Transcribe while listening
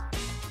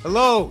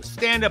Hello,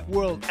 Stand Up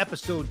World,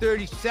 episode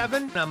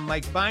 37. I'm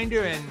Mike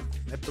Binder, and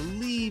I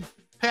believe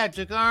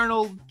Patrick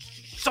Arnold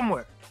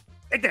somewhere.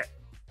 Right there.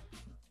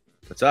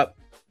 What's up?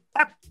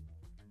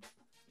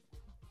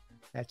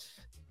 That's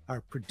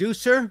our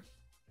producer,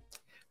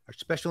 our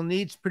special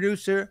needs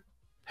producer,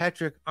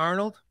 Patrick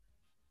Arnold.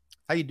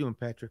 How you doing,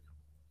 Patrick?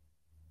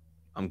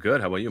 I'm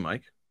good. How about you,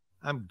 Mike?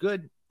 I'm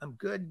good,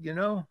 you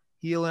know,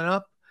 healing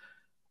up.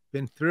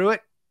 Been through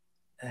it.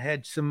 I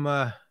had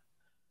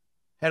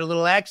had a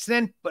little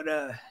accident, but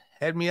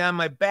had me on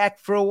my back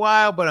for a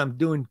while, but I'm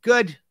doing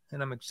good,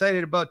 and I'm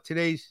excited about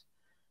today's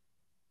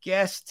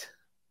guest.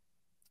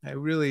 I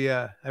really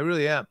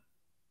am.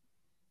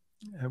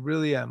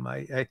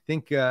 I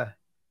think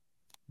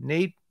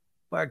Nate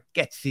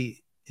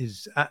Bargatze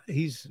is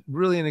he's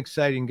really an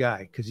exciting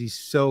guy because he's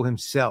so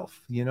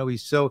himself. You know, he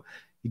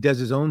does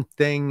his own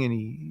thing, and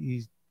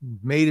he's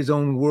made his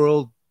own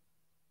world,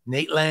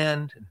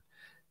 Nateland.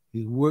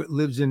 He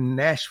lives in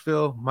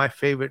Nashville, my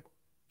favorite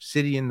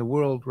city in the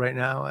world right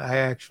now. I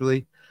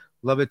actually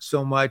love it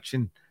so much,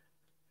 and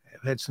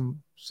I've had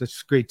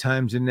such great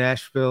times in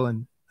Nashville.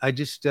 And I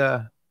just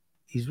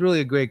he's really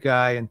a great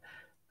guy. And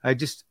I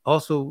just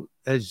also,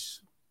 as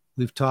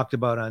we've talked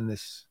about on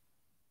this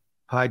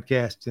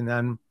podcast,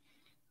 and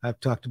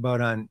I've talked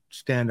about on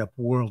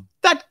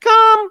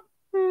StandUpWorld.com,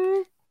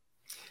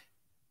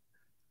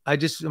 I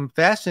just am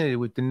fascinated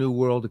with the new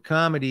world of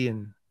comedy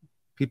and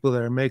people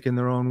that are making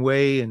their own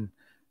way, and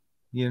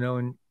you know,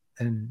 and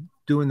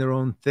doing their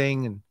own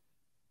thing. And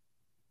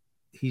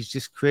he's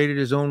just created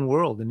his own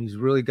world, and he's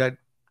really got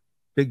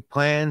big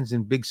plans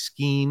and big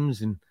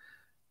schemes, and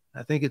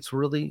I think it's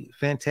really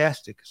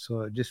fantastic.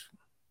 So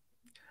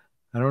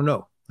I don't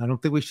know. I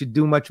don't think we should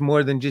do much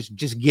more than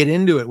just get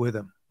into it with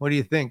him. What do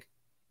you think?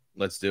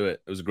 Let's do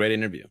it. It was a great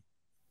interview.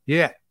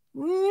 Yeah.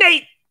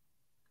 Nate,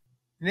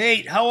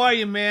 how are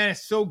you, man?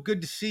 It's so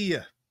good to see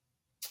you.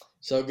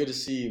 So good to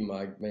see you,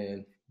 Mike,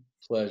 man.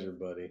 Pleasure,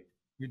 buddy.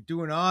 You're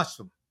doing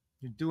awesome.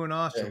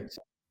 Thanks.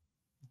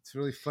 It's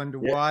really fun to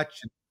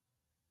watch.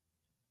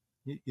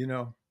 You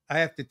know, I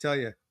have to tell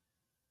you,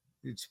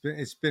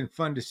 it's been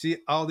fun to see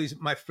all these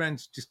my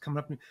friends just coming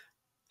up to me.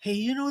 Hey,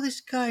 you know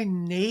this guy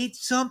Nate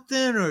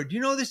something, or do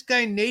you know this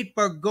guy Nate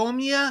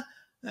Bargomia,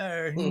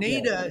 or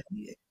Nate?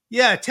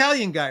 Yeah,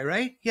 Italian guy,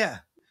 right?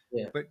 Yeah.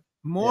 But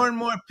more and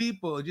more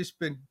people have just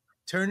been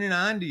turning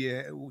on to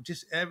you,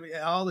 just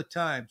all the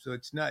time. So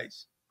it's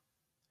nice.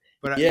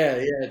 But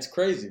it's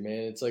crazy,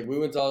 man. It's like I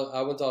went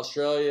to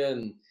Australia,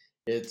 and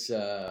it's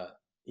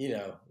you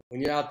know,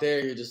 when you're out there,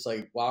 you're just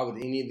like, why would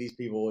any of these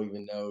people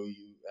even know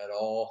you at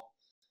all?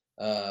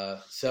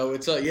 So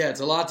it's it's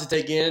a lot to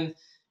take in,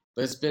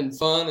 but it's been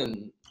fun,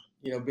 and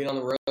you know, being on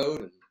the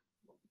road, and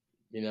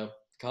you know,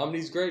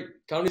 comedy's great.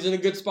 Comedy's in a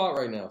good spot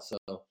right now. So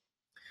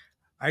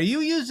are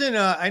you using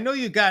I know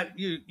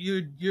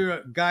you're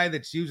a guy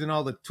that's using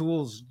all the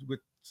tools with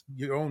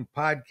your own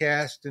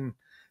podcast and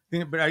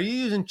thing, but are you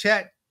using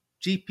Chat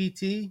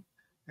GPT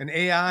and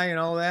AI and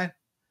all that?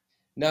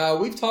 No,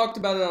 we've talked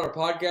about it on our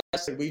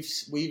podcast, and we've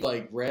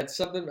like read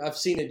something. I've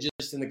seen it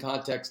just in the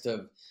context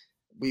of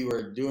we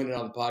were doing it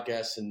on the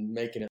podcast and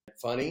making it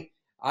funny.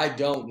 I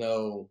don't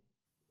know.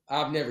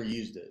 I've never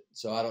used it,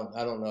 so I don't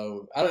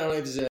know. I don't know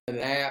if it's an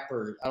app,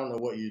 or I don't know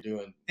what you're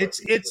doing.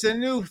 It's a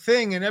new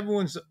thing, and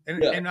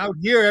and out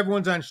here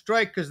everyone's on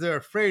strike because they're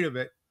afraid of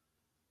it.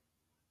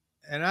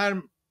 And I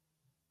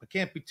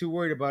can't be too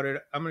worried about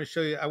it. I'm going to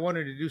show you. I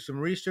wanted to do some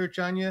research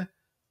on you,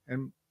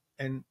 and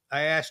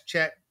I asked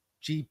Chat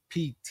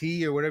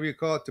GPT or whatever you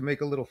call it to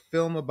make a little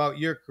film about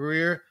your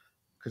career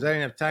because I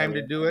didn't have time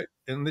to do it,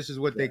 and this is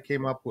what they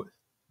came up with.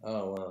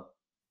 Oh wow.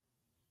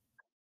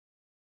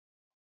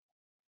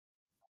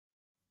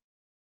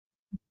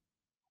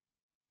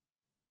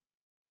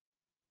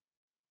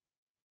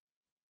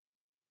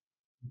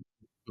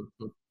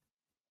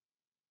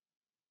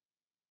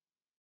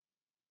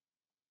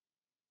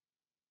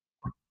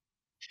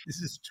 This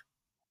is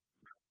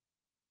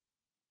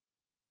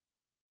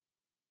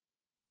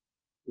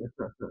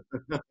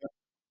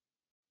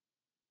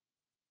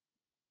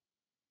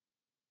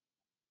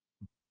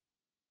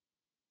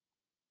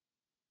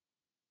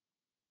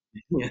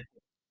Yeah.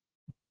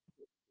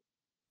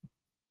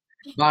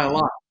 By a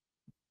lot.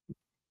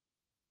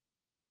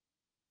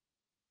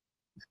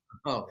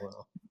 Oh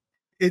well.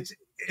 It's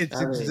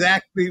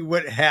exactly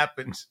what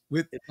happens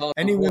with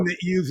anyone that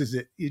uses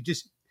it. You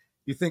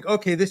think,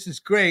 okay, this is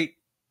great,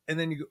 and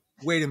then you go,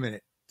 wait a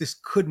minute, this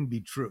couldn't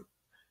be true.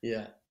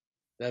 Yeah,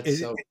 that's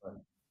so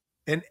fun.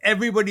 And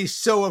everybody's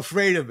so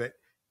afraid of it,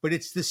 but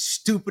it's the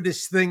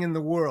stupidest thing in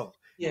the world.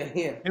 Yeah.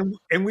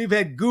 And we've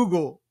had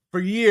Google for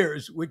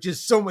years, which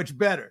is so much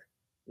better.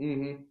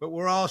 Mm-hmm. But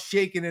we're all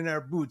shaking in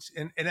our boots,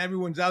 and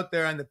everyone's out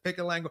there on the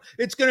picket line going,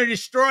 it's going to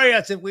destroy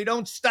us if we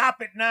don't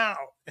stop it now.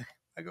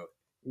 I go,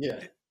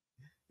 yeah.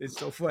 It's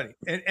so funny.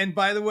 And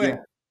by the way,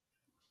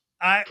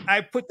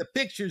 I put the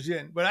pictures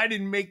in, but I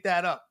didn't make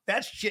that up.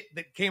 That's shit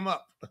that came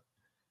up.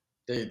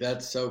 Dude,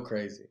 that's so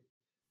crazy.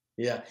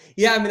 Yeah.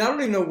 Yeah, I mean, I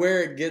don't even know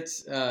where it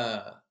gets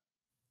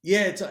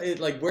Yeah, it's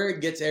like where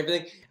it gets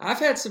everything. I've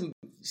had some.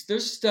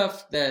 There's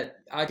stuff that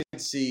I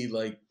could see,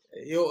 like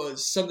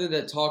something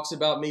that talks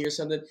about me or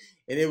something,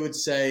 and it would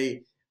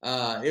say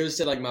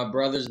like my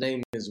brother's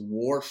name is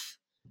Worf,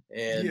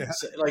 and Yeah.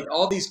 so, like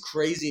all these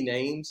crazy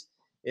names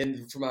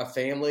in for my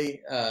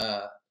family,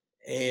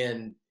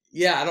 and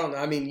yeah, I don't.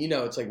 I mean,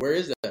 it's like where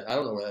is that? I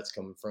don't know where that's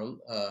coming from,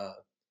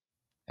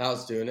 how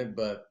it's doing it,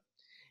 but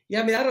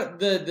yeah, I mean, I don't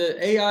the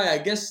AI. I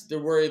guess they're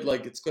worried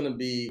like it's going to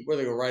be where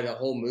they're going to write a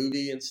whole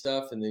movie and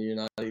stuff, and then you're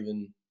not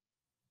even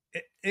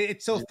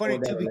It's so just funny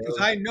going too down the because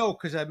road. I know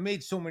because I've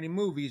made so many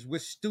movies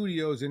with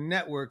studios and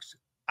networks.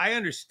 I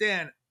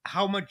understand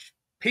how much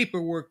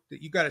paperwork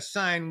that you got to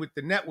sign with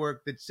the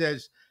network that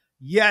says,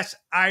 "Yes,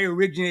 I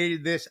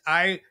originated this.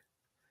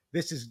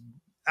 This is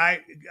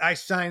I I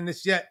signed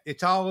this yet.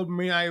 It's all of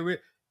me.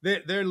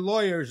 Their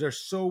lawyers are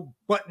so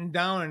buttoned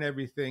down and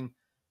everything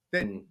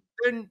that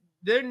Mm.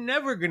 they're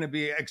never going to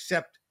be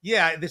accept.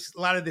 Yeah, this a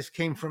lot of this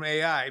came from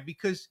AI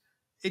because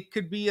it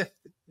could be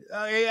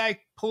AI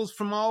pulls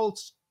from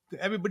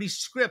everybody's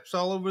scripts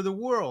all over the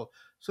world.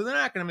 So they're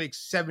not going to make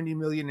 70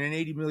 million and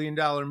 80 million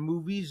dollar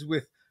movies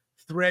with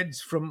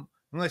threads from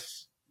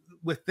unless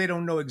with they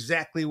don't know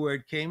exactly where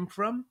it came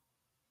from.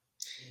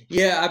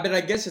 Yeah,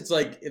 I guess it's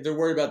like if they're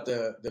worried about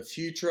the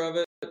future of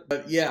it.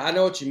 But yeah, I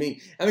know what you mean.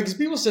 I mean, because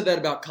people said that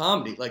about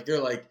comedy. Like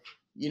they're like,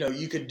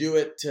 you could do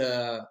it.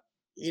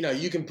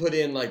 You can put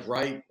in like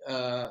write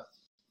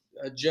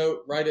a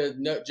joke, write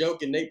a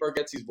joke in Nate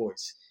Bargatze's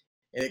voice,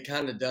 and it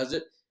kind of does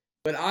it.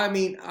 But I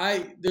mean,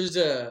 there's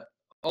a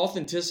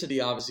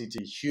authenticity obviously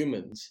to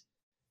humans,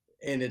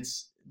 and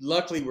it's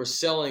luckily we're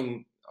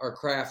selling our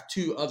craft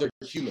to other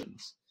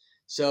humans.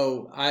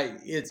 So I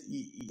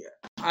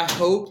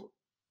hope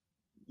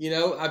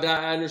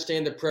I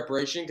understand the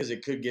preparation because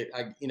it could get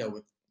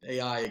with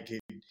AI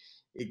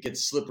it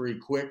gets slippery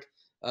quick.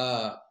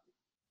 Uh,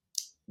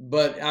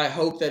 but I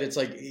hope that it's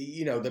like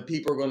the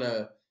people are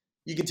gonna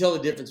you can tell the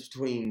difference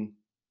between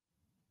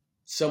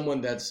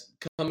someone that's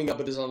coming up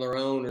with this on their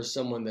own or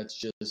someone that's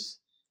just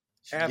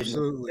getting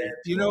Absolutely.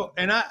 advanced.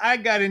 And I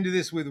got into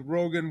this with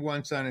Rogan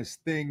once on his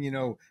thing,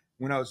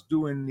 when I was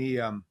doing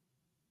the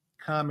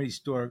comedy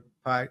store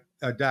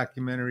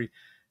documentary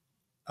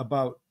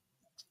about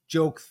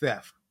joke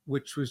theft,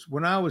 which was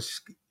when I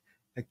was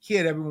a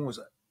kid, everyone was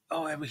like,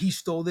 oh, he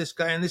stole this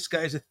guy and this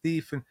guy's a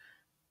thief. And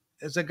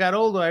as I got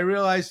older, I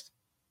realized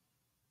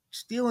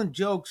stealing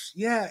jokes,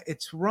 yeah,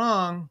 it's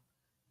wrong.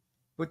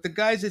 But the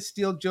guys that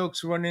steal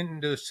jokes run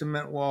into a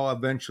cement wall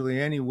eventually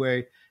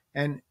anyway.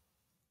 And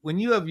when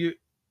you have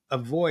a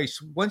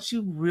voice, once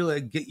you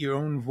really get your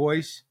own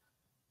voice,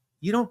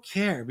 you don't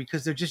care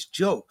because they're just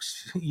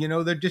jokes.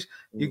 They're just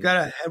you Mm.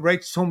 gotta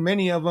write so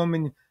many of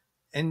them,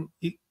 and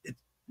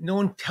no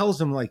one tells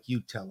them like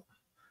you tell them.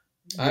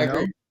 I You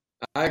agree. know,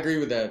 I agree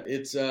with that.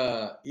 It's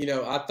I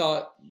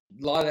thought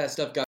a lot of that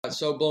stuff got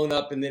so blown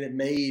up, and then it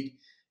made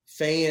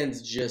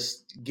fans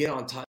just get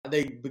on top.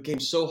 They became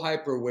so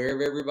hyper aware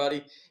of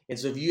everybody, and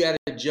so if you had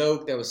a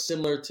joke that was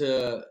similar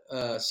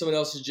to someone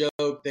else's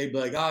joke, they'd be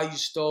like, "Oh, you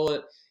stole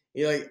it."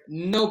 You're like,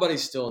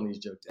 nobody's stealing these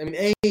jokes. I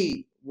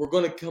mean, we're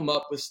going to come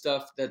up with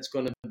stuff that's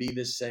going to be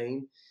the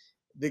same.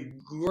 The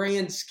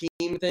grand scheme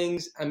of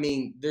things, I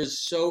mean, there's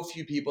so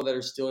few people that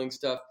are stealing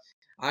stuff.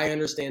 I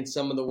understand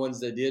some of the ones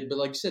that did, but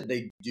like you said,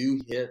 they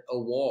do hit a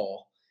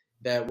wall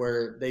that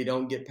where they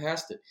don't get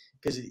past it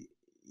because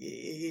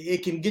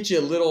it can get you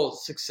a little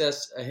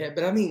success ahead.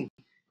 But I mean,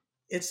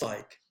 it's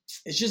like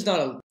it's just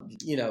not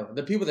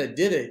the people that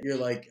did it. You're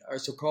like,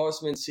 so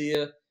Carlos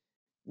Mencia,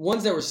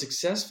 ones that were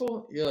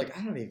successful. You're like,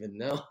 I don't even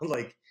know.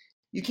 Like,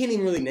 you can't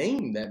even really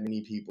name that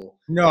many people.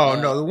 no, Uh,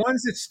 no, the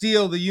ones that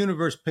steal, the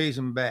universe pays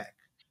them back.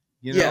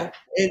 You Yeah, know,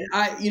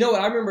 and you know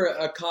what? I remember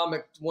a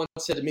comic once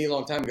said to me a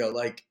long time ago,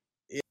 like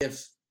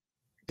if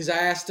because I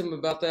asked him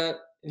about that,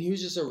 and he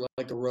was just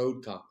like a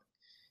road comic,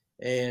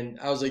 and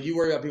I was like, "You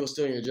worry about people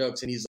stealing your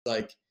jokes," and he's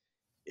like,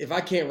 "If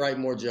I can't write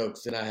more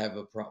jokes, then I have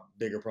a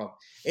bigger problem."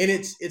 And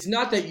it's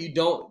not that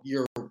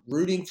you're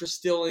rooting for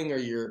stealing or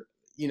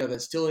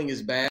that stealing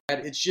is bad.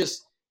 It's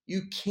just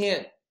you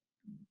can't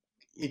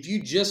if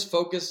you just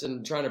focus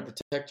and trying to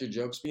protect your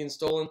jokes being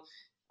stolen,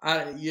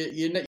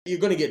 you're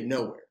going to get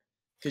nowhere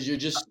because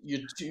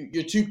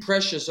you're too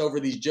precious over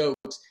these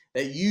jokes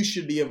that you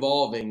should be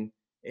evolving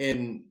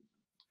and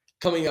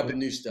coming up with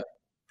new stuff.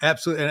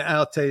 absolutely. And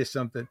I'll tell you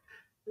something.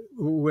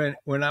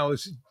 When I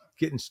was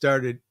getting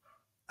started,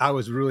 I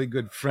was really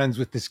good friends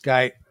with this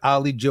guy,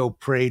 Ollie Joe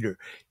Prater.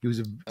 He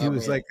Oh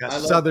was man, like a I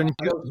love Southern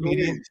those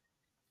comedian. movies.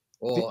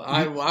 Well, Did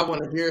I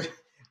want to hear,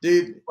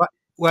 dude.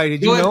 why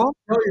did you Go ahead, know him?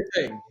 tell your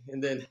thing,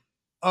 and then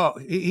Oh,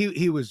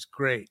 he was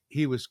great.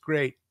 He was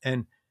great,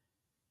 and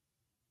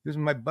he was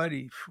my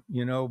buddy,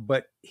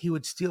 But he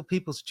would steal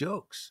people's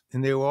jokes,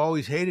 and they were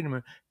always hating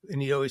him.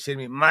 And he always said to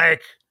me,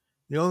 "Mike,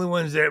 the only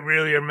ones that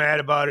really are mad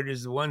about it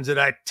is the ones that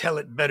I tell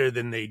it better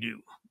than they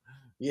do."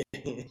 yeah,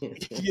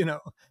 you know,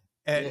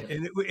 yeah,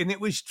 and it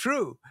was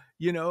true.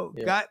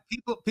 yeah, Got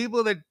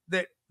people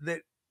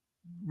that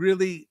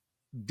really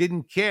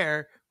didn't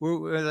care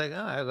we're like,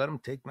 oh, I let him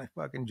take my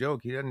fucking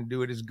joke. He doesn't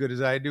do it as good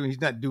as I do.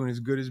 He's not doing as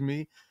good as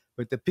me.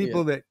 But the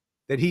people that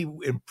he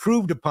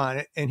improved upon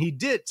it, and he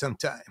did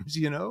sometimes,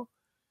 you know.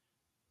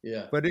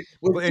 Yeah. But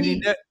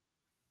He,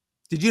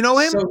 did you know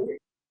him? so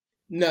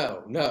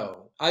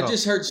no. I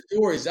just heard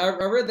stories. I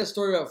read that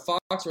story about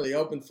Fox where they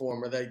opened for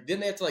him, or they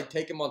have to like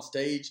take him on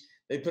stage.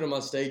 They put him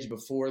on stage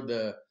before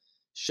the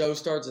show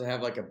starts and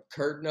have like a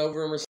curtain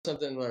over him or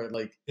something, or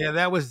like. Yeah,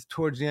 that was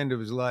towards the end of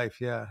his life.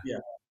 Yeah. Yeah.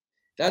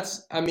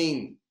 That's, I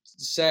mean,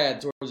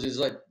 sad. It's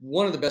like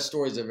one of the best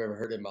stories I've ever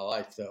heard in my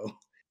life, though.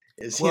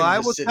 Well, I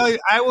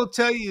will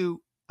tell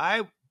you,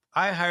 I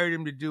hired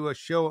him to do a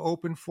show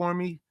open for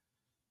me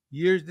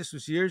this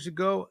was years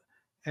ago.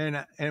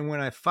 And when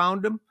I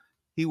found him,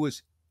 he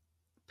was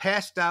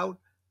passed out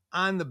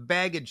on the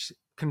baggage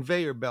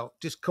conveyor belt,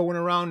 just going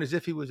around as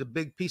if he was a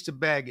big piece of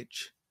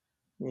baggage.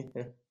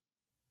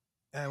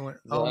 I went,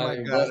 oh my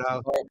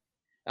God.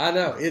 I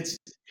know it's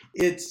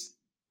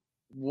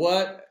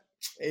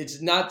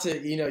not to,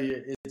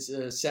 it's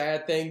a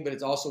sad thing, but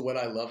it's also what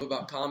I love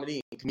about comedy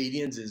and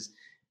comedians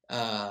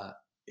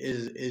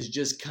is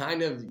just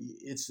kind of,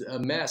 it's a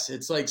mess.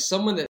 It's like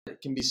someone that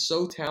can be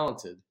so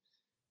talented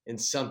in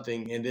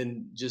something and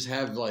then just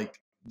have like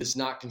this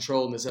not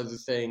controlling this other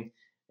thing.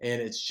 And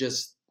it's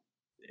just,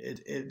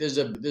 there's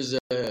a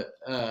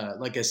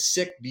like a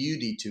sick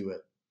beauty to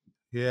it.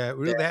 Yeah,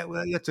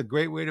 really, that's a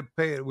great way to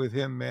pay it with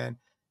him, man.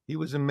 He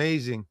was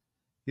amazing.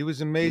 He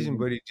was amazing,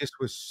 but he just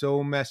was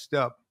so messed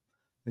up.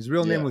 His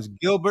real name was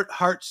Gilbert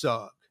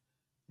Hartzog,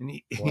 and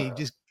he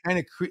just kind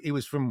of he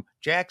was from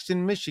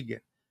Jackson,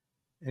 Michigan,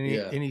 and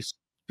he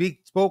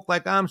spoke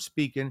like I'm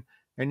speaking,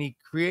 and he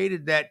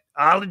created that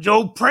 "Ollie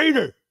Joe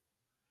Prater,"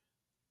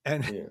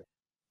 and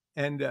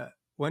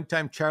one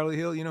time Charlie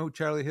Hill, you know who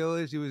Charlie Hill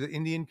is? He was an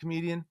Indian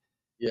comedian.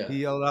 Yeah.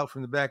 He yelled out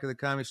from the back of the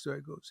Comedy Store.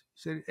 He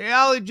said, "Hey,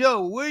 Ollie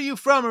Joe, where are you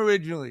from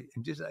originally?"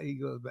 And just he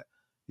goes back.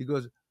 He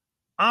goes,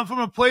 "I'm from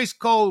a place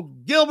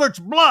called Gilbert's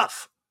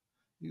Bluff."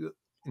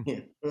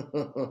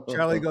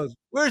 Charlie goes,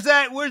 "Where's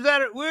that?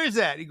 Where is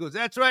that?" He goes,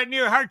 "That's right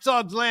near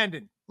Hartzog's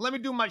Landing. Let me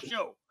do my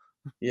show."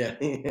 Yeah.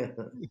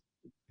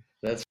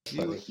 That's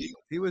funny.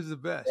 He was the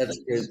best. That's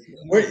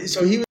good.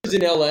 So he was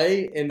in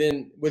LA, and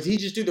then would he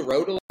just do the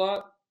road a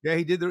lot? Yeah,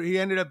 he did. He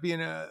ended up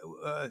being a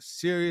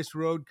serious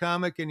road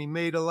comic, and he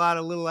made a lot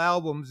of little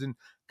albums and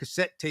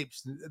cassette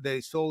tapes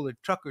they sold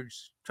at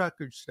truckers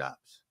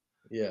stops.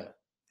 Yeah.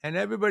 And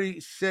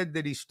everybody said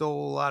that he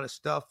stole a lot of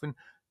stuff, and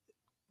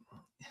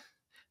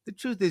the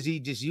truth is he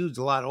just used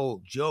a lot of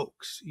old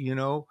jokes, you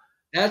know.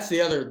 I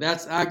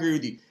agree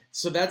with you.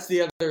 So that's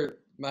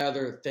my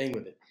other thing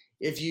with it.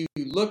 If you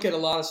look at a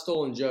lot of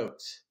stolen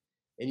jokes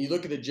and you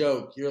look at the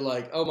joke, you're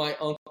like, oh, my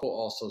uncle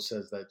also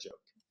says that joke.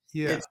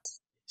 Yeah.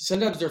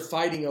 Sometimes they're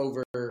fighting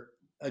over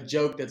a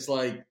joke that's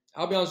like,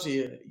 I'll be honest with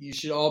you, you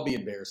should all be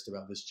embarrassed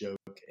about this joke.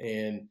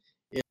 And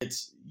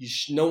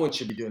no one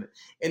should be doing it.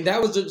 And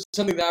that was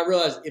something that I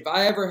realized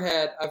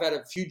I've had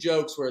a few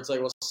jokes where it's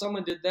like, well,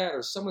 someone did that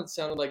or someone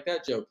sounded like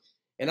that joke.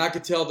 And I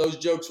could tell those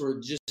jokes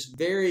were just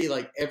very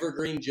like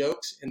evergreen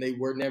jokes and they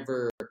were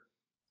never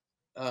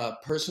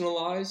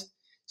personalized.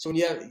 So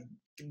when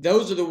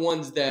those are the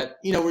ones that,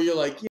 where you're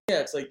like, yeah,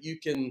 it's like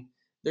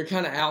they're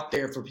kind of out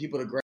there for people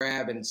to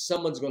grab and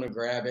someone's going to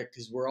grab it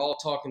because we're all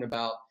talking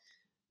about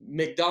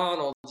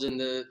McDonald's and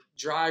the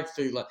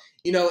drive-through. Like,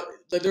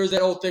 like there was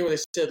that old thing where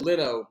they said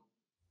Leno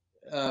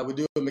would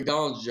do a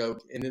McDonald's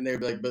joke, and then they'd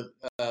be like, but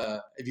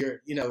if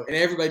you're, and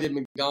everybody did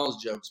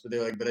McDonald's jokes, but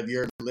they're like, but have you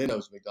heard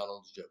Leno's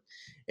McDonald's joke?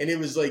 And it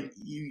was like,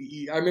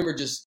 I remember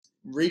just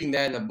reading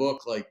that in a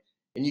book, like,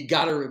 and you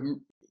got to,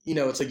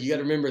 it's like you got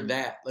to remember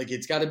that, like,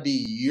 it's got to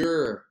be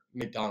your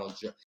McDonald's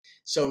joke.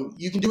 So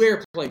you can do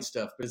airplane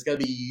stuff, but it's got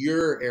to be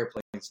your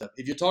airplane stuff.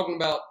 If you're talking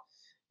about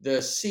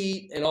the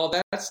seat and all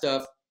that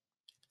stuff,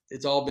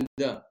 it's all been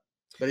done.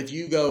 But if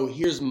you go,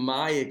 here's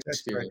my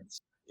experience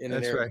in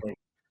an airplane,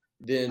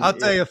 then I'll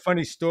tell you a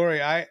funny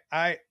story. I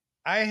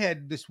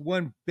had this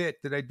one bit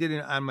that I did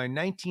on my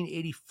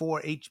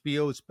 1984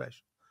 HBO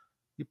special.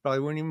 You probably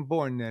weren't even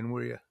born then,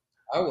 were you?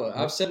 I was.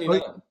 I was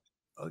 79.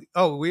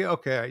 Oh,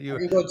 okay. I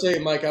can go tell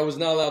you, Mike, I was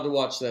not allowed to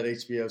watch that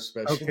HBO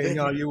special. Okay,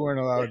 no, you weren't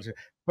allowed to.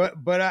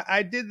 But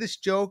I did this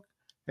joke,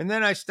 and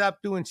then I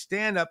stopped doing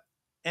stand-up.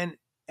 And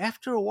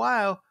after a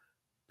while,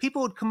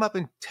 people would come up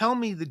and tell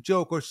me the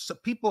joke, or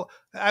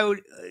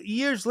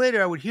years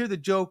later, I would hear the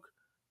joke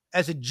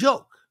as a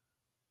joke,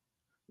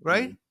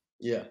 right?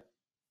 Yeah.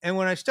 And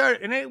when I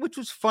started, which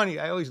was funny,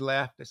 I always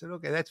laughed. I said,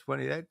 okay, that's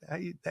funny.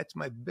 That's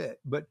my bit.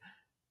 But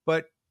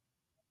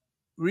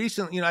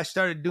recently, I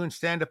started doing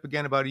stand-up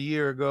again about a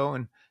year ago,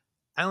 and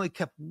I only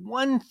kept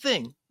one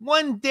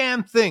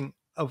damn thing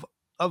of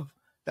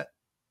that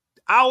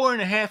hour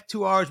and a half,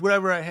 2 hours,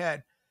 whatever I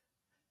had.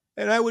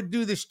 And I would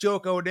do this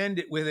joke. I would end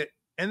it with it.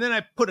 And then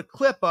I put a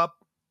clip up,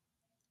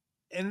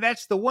 and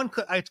that's the one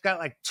clip. It's got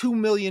like 2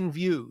 million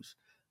views.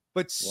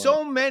 But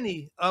so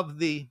many of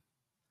the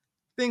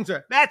things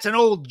that's an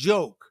old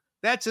joke.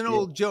 That's an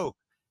old joke.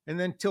 And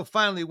then till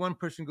finally one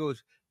person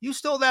goes, you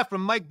stole that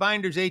from Mike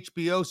Binder's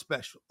HBO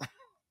special.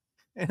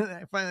 And then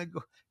I finally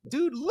go,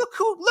 dude, look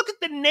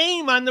at the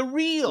name on the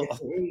reel.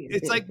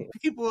 It's like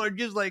people are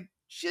just like,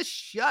 just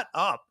shut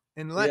up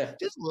and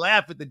just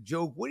laugh at the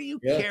joke. What do you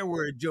care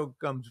where a joke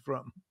comes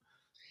from?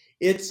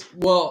 It's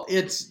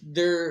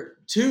there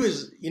too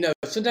is,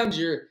 sometimes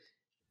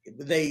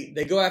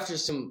they go after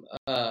some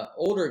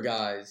older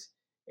guys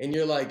and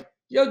you're like,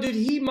 yo, dude,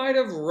 he might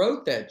have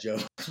wrote that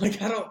joke.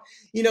 Like, I don't,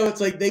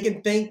 it's like they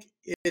can think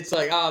it's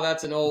like, oh,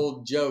 that's an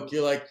old joke.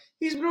 You're like,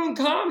 he's been doing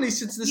comedy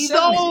since the He's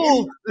 70s.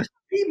 old.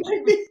 He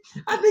might be,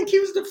 I think he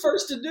was the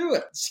first to do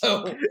it.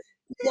 So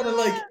you gotta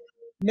like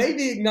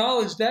maybe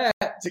acknowledge that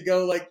to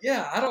go like,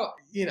 yeah, I don't,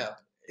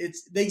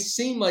 they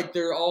seem like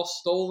they're all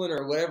stolen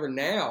or whatever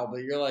now,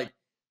 but you're like,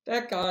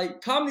 that guy,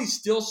 comedy's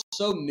still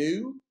so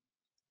new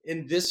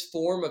in this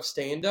form of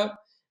stand-up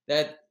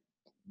that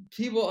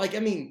people like, I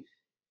mean,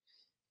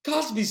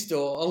 Cosby's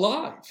still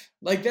alive.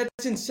 Like,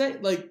 that's insane.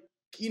 Like,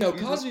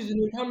 Cosby's been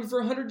doing comedy for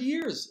 100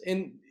 years,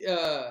 and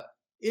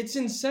it's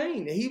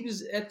insane. He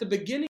was at the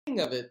beginning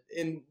of it,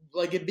 and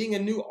like it being a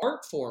new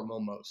art form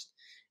almost.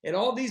 And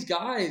all these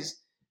guys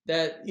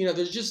that,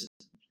 there's just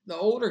the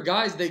older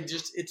guys,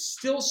 it's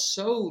still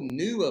so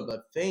new of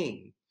a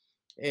thing.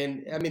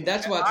 And I mean,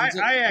 that's why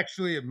I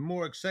actually am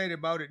more excited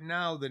about it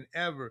now than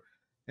ever.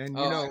 And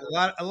a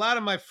lot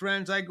of my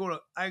friends, I go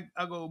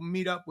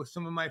meet up with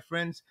some of my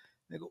friends.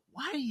 They go,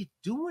 "Why are you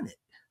doing it?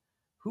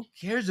 Who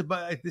cares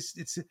about this?"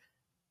 It's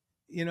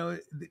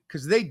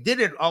because they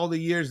did it all the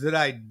years that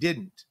I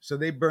didn't, so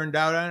they burned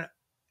out on it.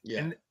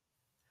 Yeah.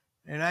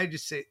 And I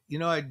just say,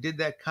 I did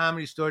that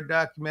Comedy Store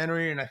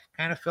documentary, and I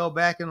kind of fell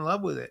back in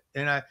love with it.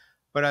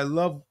 But I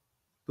love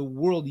the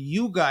world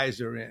you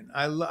guys are in.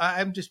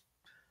 I'm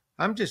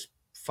just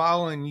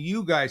following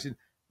you guys, and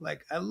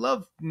like I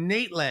love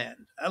Nate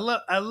Land. I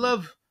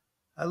love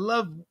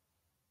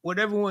what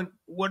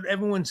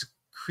everyone's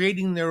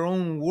creating their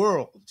own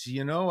worlds.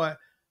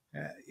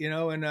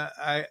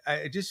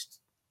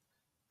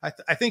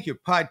 I think your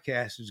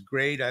podcast is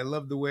great. I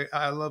love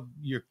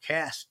your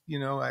cast.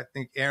 I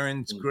think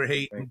Aaron's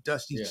great, and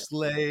Dusty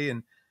Slay,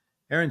 and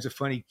Aaron's a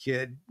funny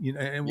kid.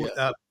 And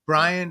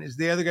Brian is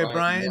the other guy,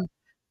 Brian.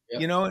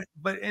 Yeah.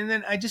 And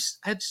then I just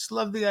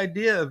love the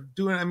idea of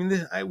doing. I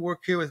mean, I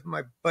work here with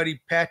my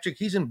buddy Patrick.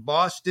 He's in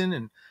Boston,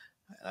 and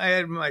I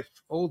had my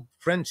old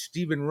friend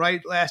Stephen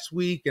Wright last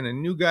week, and a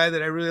new guy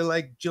that I really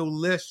like, Joe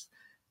List.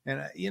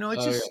 And I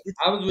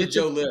was with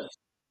Joe List.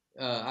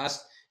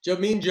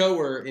 Me and Joe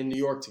were in New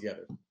York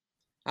together.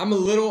 I'm a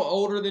little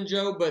older than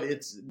Joe, but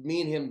it's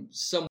me and him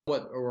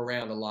somewhat are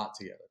around a lot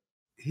together.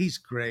 He's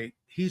great.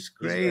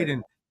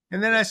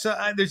 And then I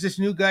saw there's this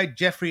new guy,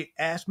 Jeffrey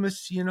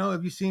Asmus.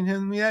 Have you seen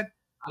him yet?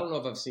 I don't know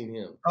if I've seen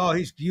him. Oh,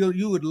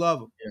 you would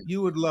love him. Yeah.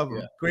 You would love him.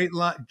 Yeah.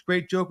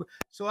 Great joker.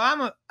 So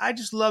I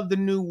just love the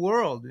new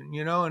world,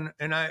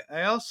 and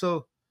I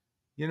also,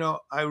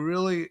 I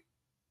really,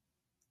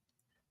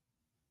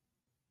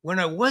 when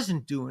I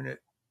wasn't doing it,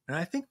 and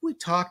I think we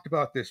talked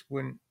about this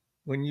when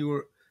you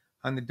were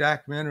on the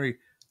documentary,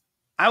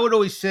 I would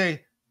always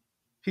say,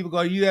 people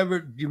go, do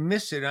you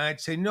miss it? And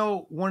I'd say,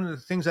 no, one of the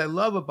things I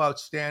love about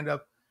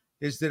stand-up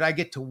is that I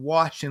get to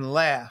watch and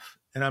laugh.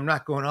 And I'm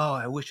not going, oh,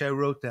 I wish I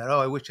wrote that.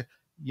 Oh, I wish,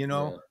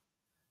 Yeah.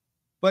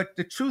 But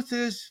the truth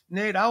is,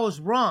 Nate, I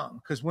was wrong.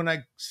 Because when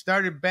I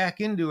started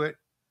back into it,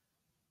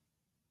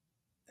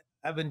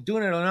 I've been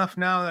doing it enough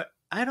now that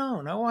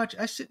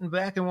I sit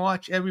back and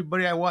watch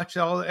everybody. I watch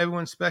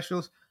everyone's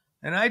specials.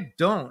 And I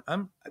don't.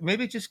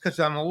 Maybe just because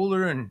I'm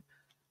older, and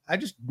I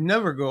just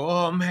never go,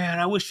 oh man,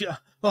 I should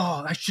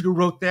have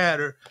wrote that,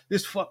 or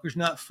this fucker's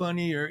not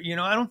funny, or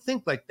I don't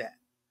think like that.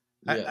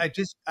 Yeah.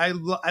 I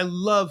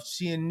love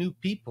seeing new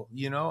people,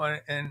 and I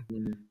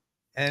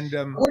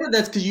wonder if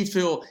that's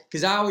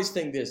because I always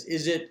think this,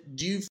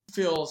 do you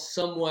feel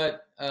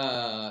somewhat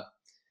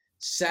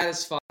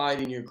satisfied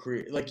in your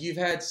career? Like, you've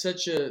had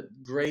such a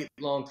great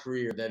long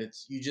career that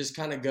you just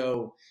kind of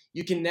go,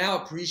 you can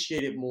now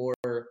appreciate it more,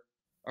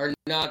 or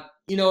not,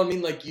 you know what I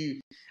mean? Like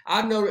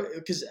I've noticed,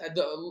 because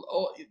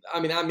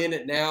I'm in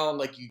it now, and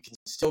like you can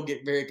still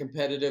get very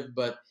competitive,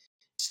 but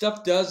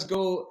stuff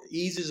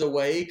eases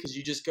away, because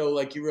you just go,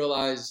 like, you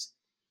realize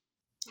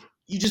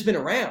you just been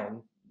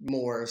around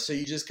more, so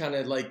you just kind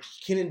of like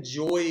can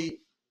enjoy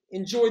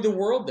the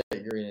world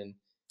that you're in.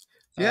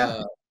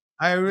 Yeah,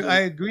 I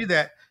agree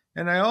that,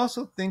 and I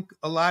also think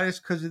a lot is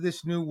because of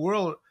this new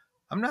world.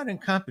 I'm not in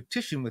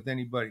competition with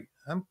anybody.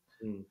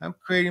 I'm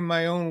creating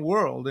my own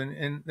world,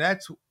 and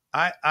that's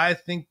I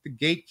think the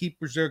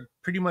gatekeepers are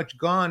pretty much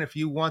gone if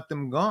you want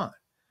them gone.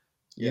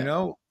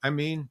 Yeah. I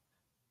mean,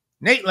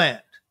 Nate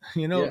Land.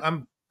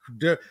 I'm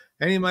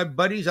any of my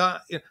buddies.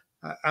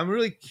 I'm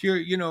really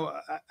curious.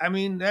 I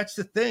mean, that's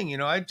the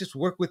thing. I just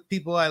work with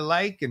people I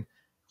like, and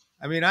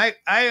I mean, I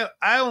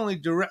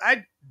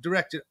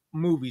directed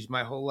movies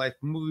my whole life,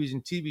 movies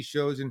and TV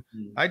shows, and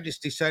I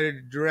just decided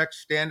to direct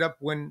stand up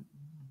when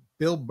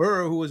Bill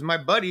Burr, who was my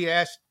buddy,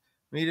 asked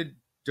me to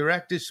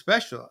direct his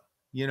special,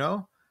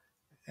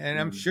 and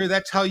I'm sure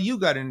that's how you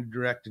got into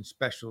directing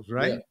specials,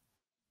 right?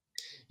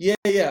 Yeah.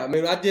 I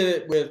mean, I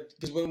did it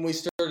because when we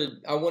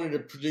started, I wanted to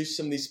produce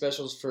some of these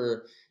specials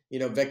for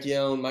Mike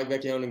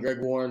Vecchione and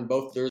Greg Warren,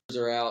 both theirs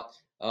are out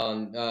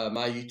on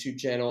my YouTube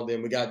channel.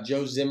 Then we got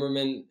Joe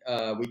Zimmerman.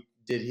 We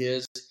did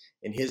his,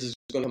 and his is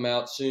going to come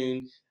out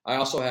soon. I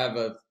also have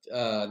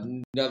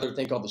another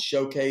thing called the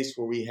Showcase,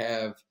 where we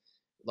have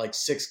like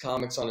 6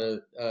 comics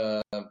on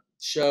a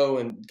show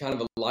and kind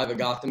of a Live at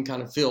Gotham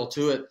kind of feel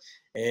to it.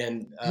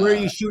 And where are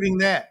you shooting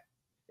that?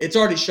 It's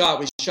already shot.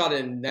 We shot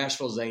it in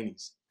Nashville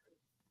Zanies.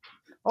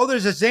 Oh,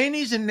 there's a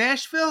Zanies in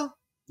Nashville?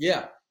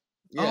 Yeah.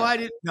 Oh, I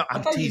didn't. No,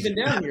 I'm teasing. You've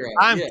been down here.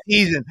 I'm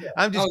teasing.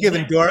 I'm just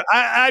giving Dorf.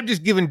 I'm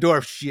just giving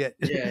Dorf shit.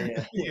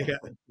 Yeah.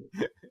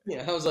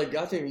 Yeah. I was like,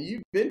 I think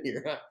you've been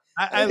here.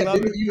 I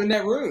love it. You in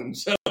that room.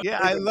 So yeah,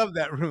 I love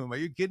that room. Are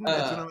you kidding?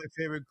 That's one of my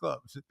favorite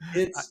clubs.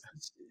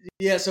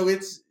 So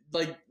it's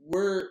like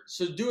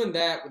doing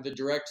that with the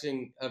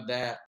directing of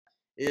that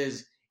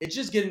is it's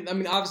just getting. I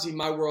mean, obviously,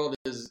 my world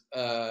is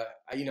I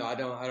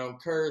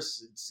don't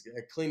curse. It's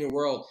a cleaner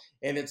world,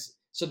 and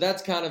so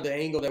that's kind of the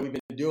angle that we've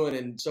been doing,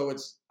 and so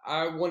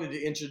I wanted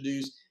to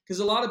introduce, because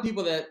a lot of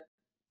people that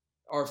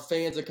are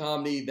fans of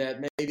comedy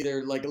that maybe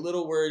they're like a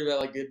little worried about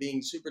like it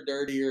being super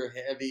dirty or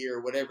heavy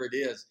or whatever it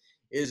is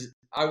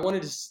I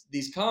wanted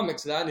these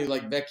comics that I knew,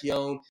 like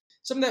Vecchione,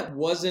 something that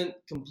wasn't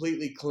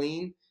completely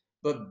clean,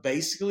 but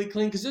basically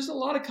clean. Because there's a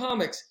lot of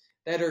comics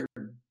that are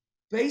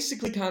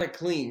basically kind of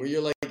clean, where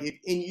you're like, if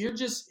you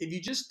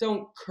just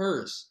don't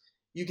curse,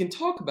 you can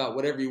talk about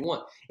whatever you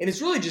want. And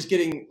it's really just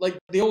getting like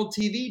the old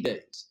TV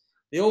days.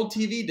 The old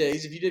TV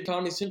days, if you did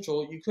Comedy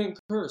Central, you couldn't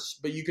curse,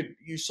 but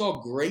you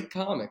saw great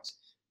comics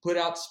put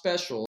out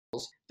specials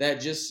that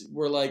just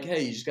were like,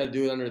 hey, you just got to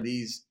do it under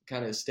these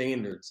kind of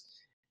standards.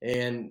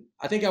 And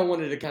I think I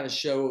wanted to kind of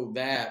show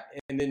that.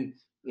 And then,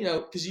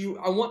 because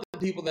I want the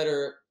people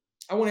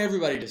I want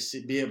everybody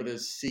to be able to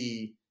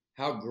see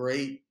how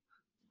great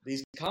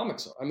these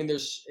comics are. I mean,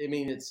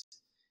 it's,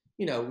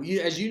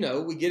 as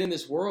we get in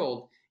this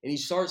world and you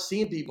start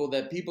seeing people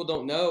that people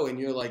don't know, and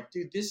you're like,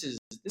 dude, this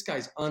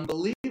guy's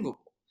unbelievable.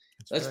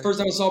 That's the first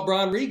time I saw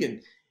Brian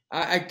Regan.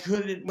 I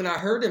couldn't, when I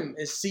heard him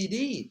as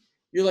CD,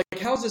 you're like,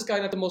 how's this guy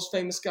not the most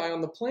famous guy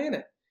on the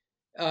planet?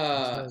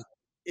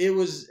 It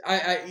was,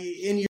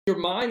 in your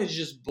mind is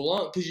just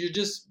blown, because you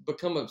just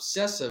become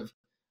obsessive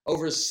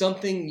over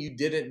something you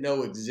didn't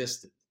know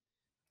existed.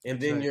 And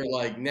then you're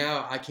like,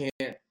 now I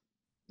can't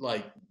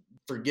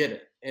forget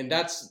it. And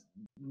that's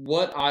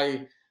what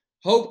I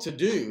hope to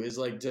do, is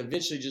like to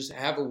eventually just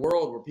have a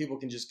world where people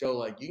can just go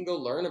like, you can go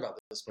learn about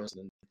this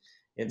person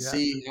and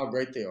see how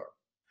great they are.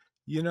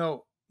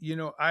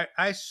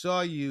 I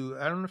saw you,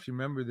 I don't know if you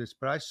remember this,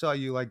 but I saw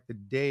you like the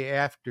day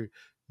after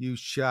you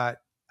shot,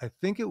 I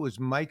think it was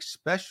Mike's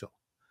special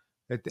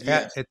at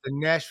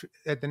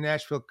the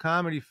Nashville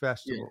Comedy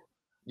Festival.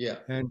 Yeah.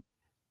 And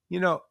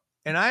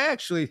and I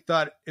actually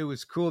thought it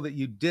was cool that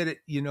you did it.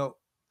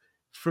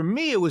 For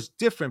me, it was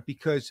different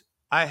because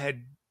I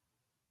had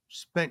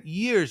spent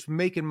years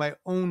making my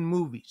own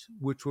movies,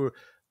 which were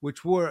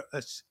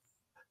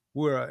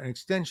an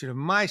extension of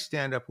my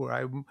stand-up, where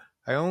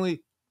I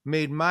only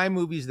made my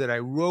movies that I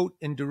wrote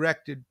and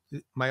directed,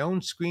 my own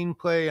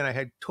screenplay, and I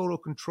had total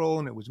control,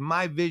 and it was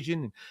my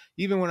vision. And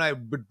even when I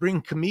would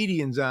bring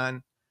comedians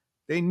on,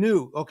 they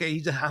knew, okay,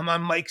 I'm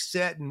on Mike's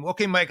set, and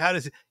okay, Mike, how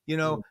does it,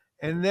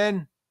 and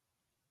then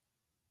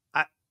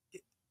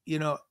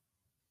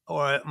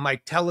or my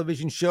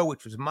television show,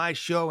 which was my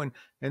show, and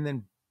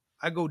then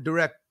I go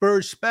direct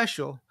Burr's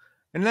special,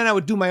 and then I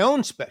would do my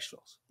own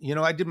specials.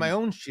 I did my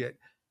own shit.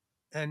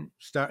 And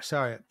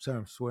sorry,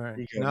 I'm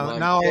swearing.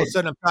 Now all of a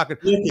sudden I'm talking.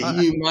 Look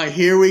at you, Mike.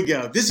 Here we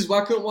go. This is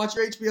why I couldn't watch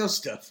your HBO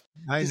stuff.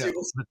 I know.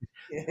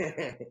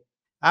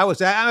 I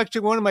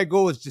actually, one of my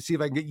goals is to see if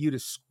I can get you to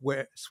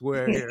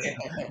swear here.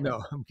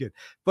 No, I'm kidding.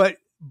 But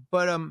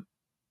and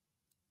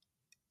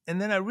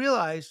then I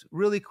realized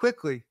really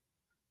quickly,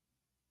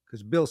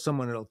 because Bill's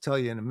someone that'll tell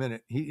you in a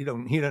minute. He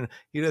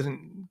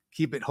doesn't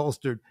keep it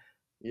holstered.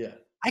 Yeah.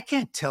 I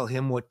can't tell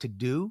him what to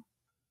do.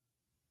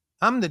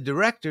 I'm the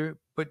director,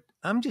 but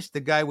I'm just the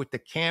guy with the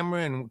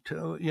camera, and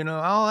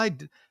all I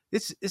do.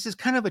 This is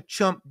kind of a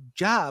chump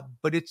job,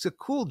 but it's a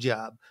cool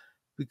job,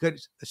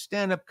 because a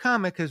stand-up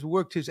comic has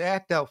worked his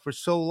act out for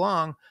so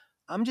long.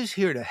 I'm just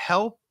here to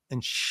help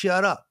and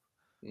shut up,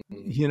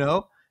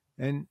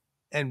 and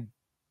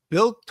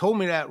Bill told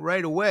me that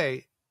right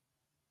away,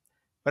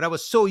 but I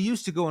was so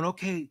used to going,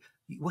 okay,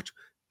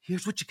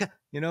 here's what you got,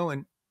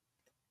 and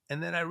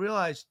then I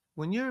realized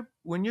when you're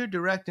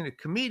directing a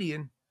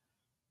comedian,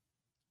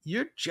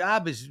 your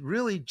job is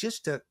really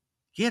just to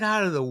get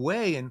out of the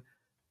way and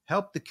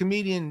help the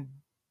comedian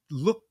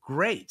look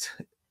great,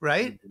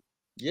 right?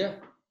 Yeah.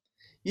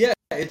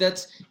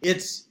 That's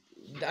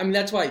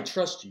why I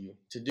trust you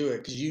to do it,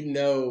 because you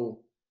know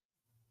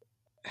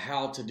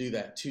how to do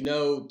that,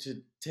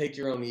 to take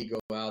your own ego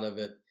out of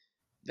it.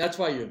 That's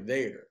why you're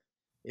there,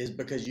 is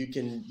because you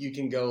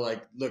can go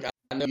like, look,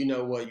 I know you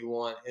know what you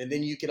want, and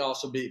then you can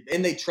also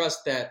and they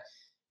trust that,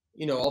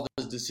 all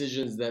those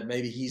decisions that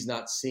maybe he's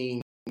not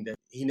seeing, that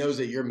he knows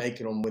that you're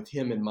making them with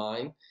him in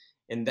mind.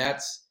 And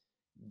that's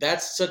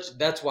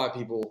why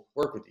people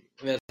work with you.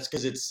 And that's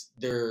because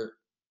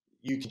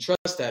you can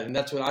trust that. And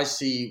that's what I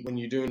see when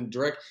you're doing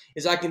direct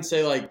is I can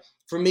say, like,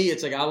 for me,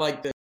 it's like, I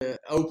like the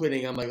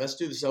opening. I'm like, let's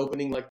do this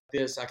opening like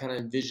this. I kind of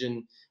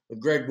envision with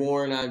Greg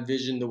Warren, I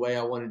envisioned the way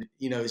I wanted,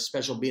 his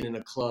special being in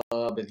a club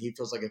and he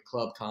feels like a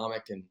club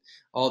comic and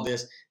all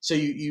this. So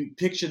you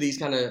picture these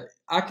kind of,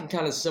 I can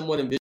kind of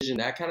somewhat envision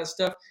that kind of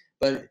stuff,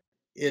 but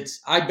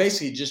I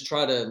basically just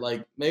try to,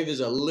 like, maybe there's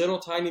a little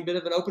tiny bit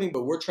of an opening,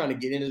 but we're trying to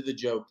get into the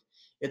joke.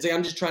 It's like,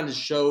 I'm just trying to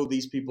show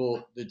these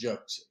people the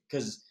jokes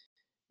because,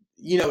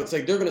 it's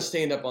like they're going to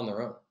stand up on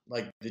their own.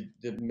 Like the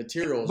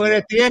materials. But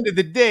at the end of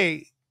the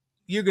day,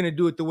 you're going to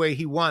do it the way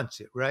he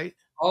wants it, right?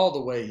 All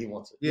the way he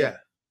wants it. Yeah.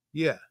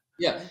 Yeah.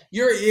 Yeah.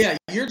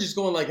 You're just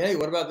going like, hey,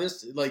 what about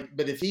this? Like,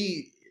 but if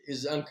he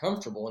is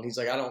uncomfortable and he's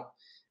like, I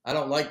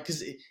don't like,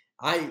 because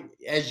as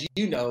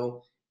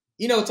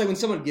it's like when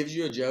someone gives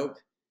you a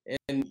joke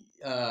and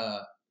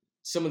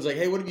someone's like,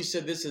 hey, what if you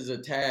said this as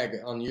a tag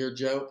on your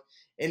joke?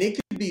 And it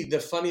could be the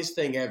funniest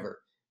thing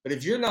ever. But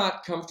if you're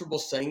not comfortable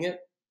saying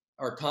it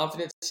or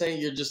confident saying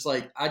it, you're just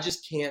like, I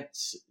can't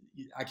say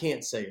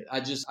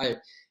it.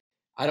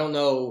 I don't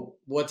know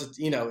what to,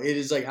 it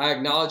is like, I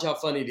acknowledge how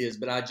funny it is,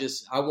 but I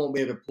won't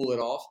be able to pull it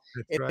off.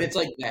 Right. It's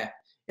like that.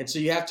 And so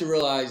you have to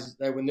realize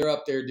that when they're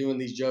up there doing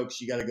these jokes,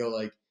 you got to go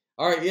like,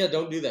 all right, yeah,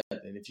 don't do that.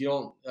 And if you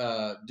don't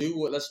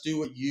let's do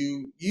what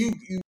you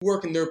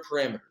work in their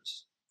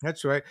parameters.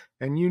 That's right.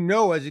 And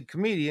as a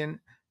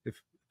comedian,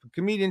 if a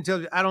comedian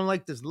tells you, I don't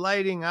like this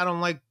lighting, I don't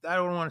want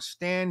to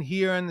stand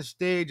here on the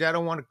stage, I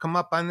don't want to come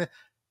up on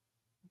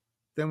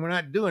then we're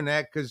not doing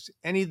that, because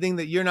anything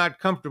that you're not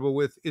comfortable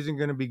with isn't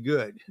going to be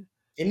good.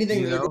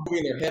 Anything that they're going to be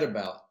in their head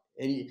about.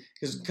 And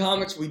because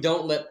comics, we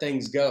don't let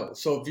things go.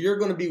 So if you're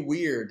going to be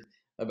weird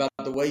about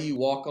the way you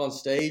walk on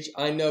stage,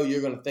 I know you're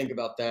going to think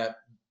about that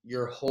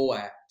your whole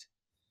act.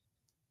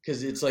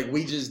 Because it's like,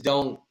 we just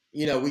don't,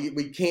 we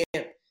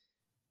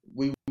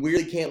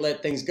really can't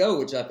let things go,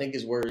 which I think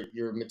is where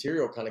your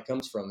material kind of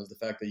comes from, is the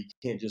fact that you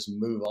can't just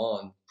move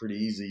on pretty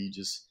easy. You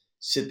just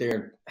sit there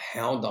and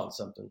hound on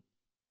something.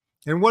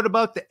 And what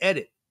about the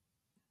edit?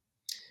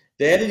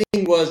 The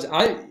editing was,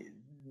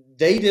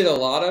 they did a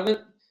lot of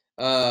it.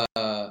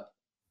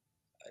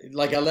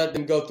 Like I let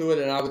them go through it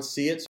and I would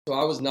see it. So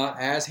I was not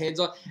as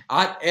hands-on.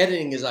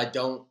 Editing is,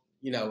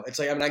 it's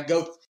like,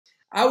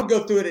 I would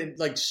go through it and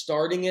like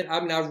starting it.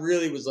 I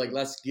really was like,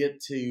 let's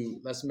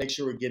make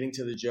sure we're getting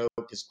to the joke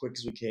as quick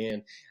as we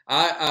can.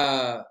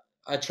 I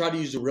try to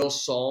use the real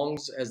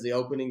songs as the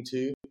opening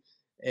too.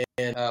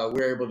 And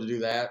we're able to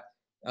do that.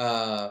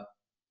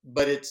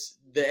 But it's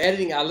the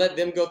editing. I let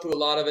them go through a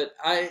lot of it.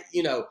 I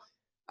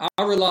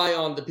rely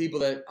on the people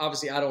that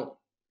obviously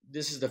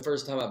this is the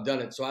first time I've done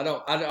it. So I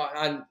don't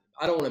want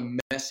to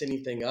mess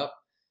anything up.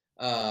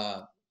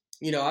 I've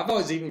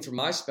always, even for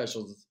my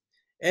specials,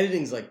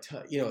 editing's like,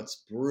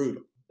 it's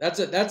brutal.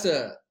 That's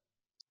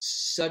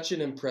such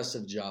an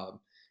impressive job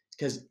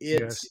because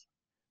it's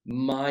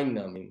mind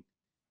numbing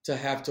to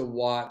have to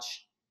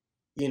watch.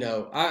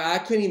 I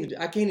can't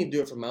even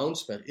do it for my own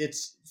special.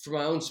 It's for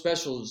my own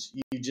specials.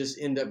 You just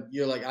end up,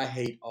 you're like, I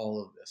hate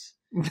all of this.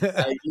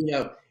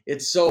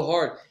 It's so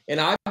hard. And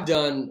I've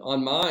done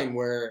on mine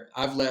where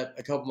I've let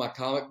a couple of my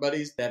comic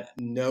buddies that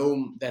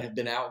have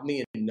been out with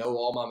me and know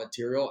all my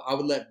material. I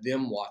would let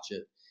them watch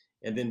it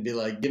and then be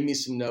like, give me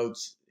some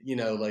notes,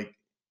 like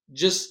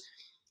just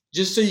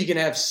so you can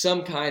have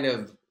some kind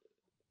of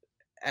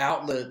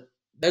outlet.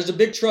 There's a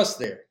big trust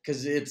there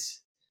because it's,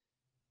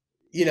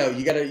 you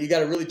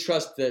gotta really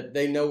trust that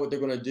they know what they're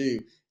going to do.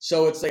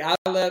 So it's like, I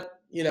let,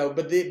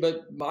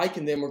 but Mike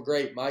and them were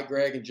great. Mike,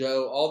 Greg, and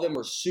Joe, all of them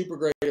were super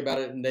great about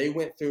it. And they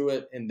went through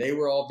it and they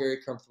were all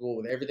very comfortable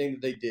with everything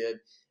that they did.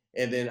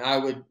 And then I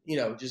would, you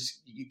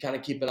kind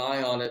of keep an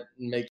eye on it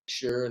and make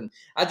sure. And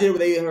I did it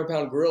with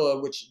 800-pound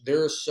gorilla, which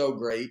they're so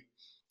great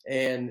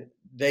and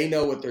they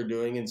know what they're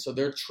doing. And so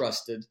they're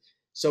trusted.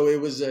 So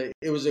I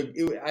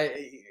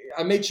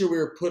made sure we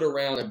were put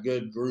around a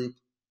good group.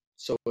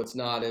 So it's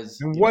not as.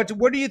 And what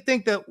do you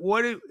think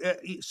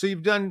so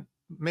you've done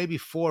maybe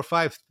 4 or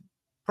 5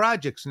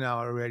 projects now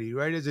already,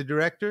 right? As a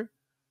director?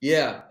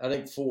 Yeah, I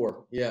think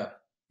 4. Yeah.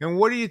 And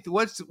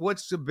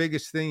what's the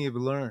biggest thing you've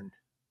learned?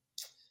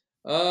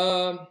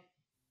 It's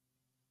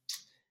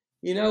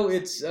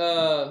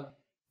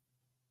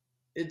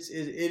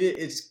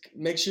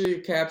make sure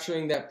you're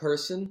capturing that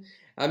person.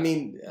 I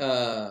mean,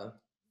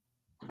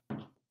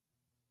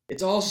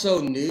 it's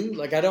also new.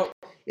 Like I don't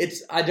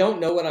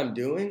know what I'm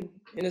doing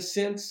in a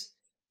sense,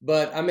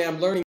 but I mean,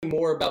 I'm learning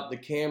more about the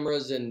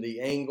cameras and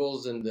the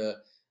angles and the,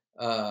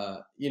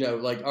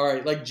 like, all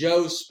right, like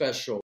Joe's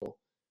special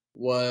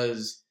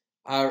was,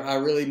 I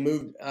really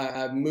didn't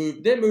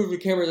move the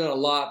cameras on a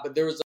lot, but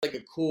there was like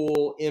a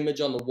cool image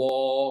on the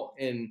wall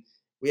and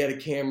we had a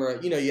camera,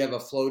 you have a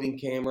floating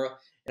camera,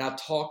 and I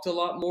talked a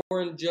lot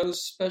more in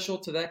Joe's special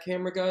to that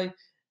camera guy.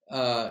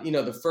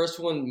 The first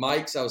one,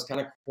 Mike's, I was kind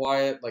of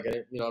quiet. Like,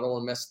 I don't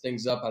want to mess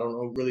things up. I don't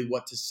know really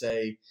what to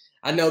say.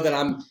 I know that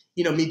I'm,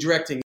 me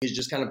directing is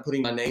just kind of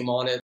putting my name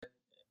on it,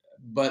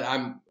 but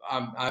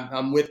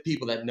I'm with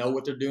people that know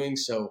what they're doing.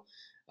 So,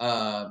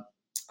 I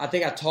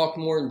think I talked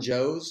more in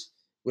Joe's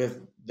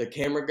with the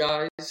camera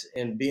guys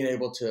and being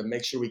able to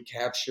make sure we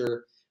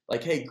capture,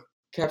 like, hey,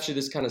 capture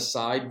this kind of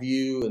side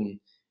view. And,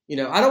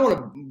 I don't want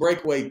to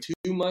break away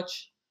too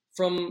much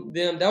from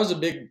them. That was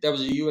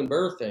a you and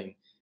Burr thing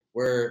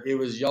where it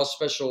was y'all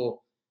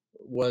special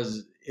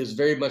is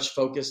very much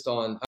focused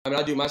on,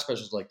 I do my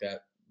specials like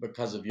that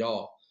because of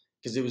y'all.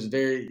 Because it was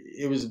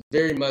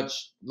very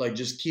much like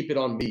just keep it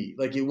on me.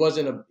 Like it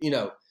wasn't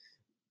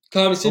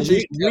Comedy Central.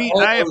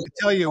 I have to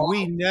tell you,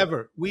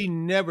 we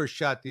never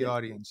shot the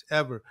audience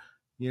ever.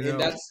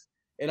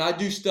 And I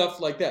do stuff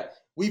like that.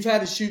 We've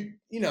had to shoot.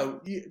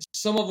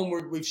 Some of them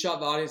we've shot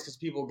the audience because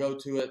people go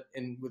to it,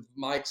 and with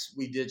Mike's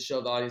we did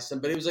show the audience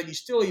some. But it was like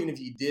even if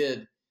you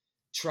did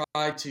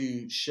try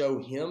to show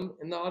him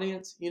in the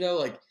audience,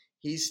 like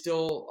he's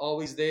still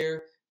always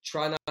there.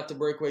 Try not to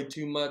break away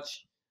too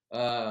much.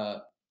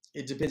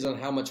 It depends on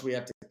how much we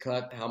have to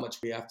cut, how much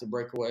we have to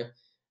break away,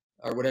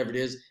 or whatever it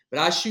is. But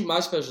I shoot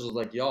my specials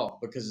like y'all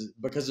because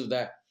of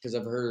that. Because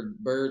I've heard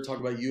Bird talk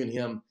about you and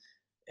him,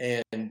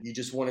 and you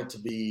just want it to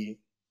be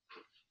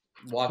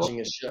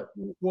watching a show.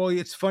 Well,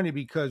 it's funny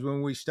because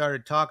when we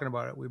started talking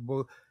about it, we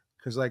both,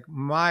 because like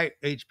my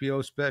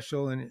HBO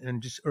special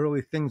and just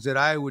early things that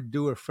I would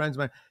do or friends of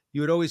mine, you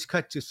would always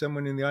cut to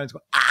someone in the audience go,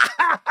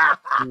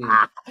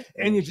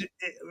 and you just,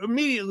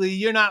 immediately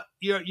you're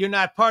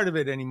not part of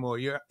it anymore.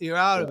 You're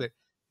out of it.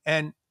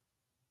 And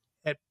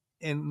at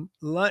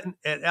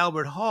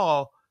Albert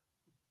Hall,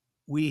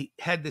 we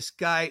had this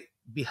guy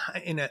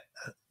in a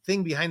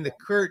thing behind the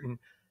curtain,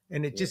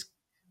 and it just,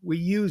 we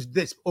used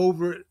this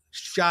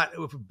overshot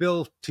of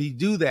Bill to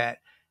do that.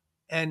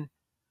 And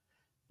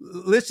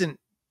listen,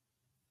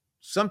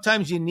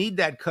 sometimes you need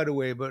that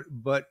cutaway,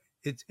 but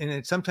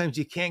sometimes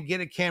you can't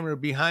get a camera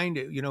behind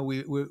it.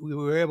 We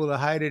were able to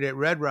hide it at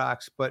Red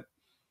Rocks, but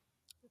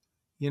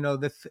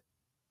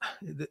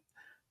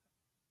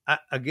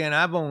again,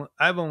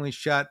 I've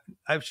shot,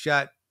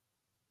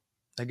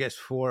 I guess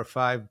 4 or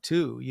 5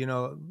 too,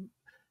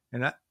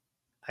 and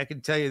I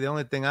can tell you the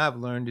only thing I've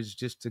learned is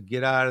just to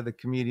get out of the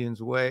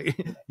comedian's way,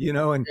 and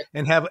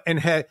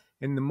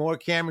the more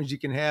cameras you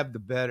can have, the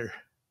better.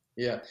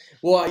 Yeah.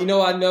 Well, I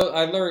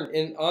learned,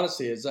 and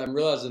honestly, as I'm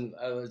realizing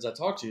as I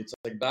talk to you, it's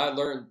like,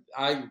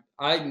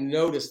 I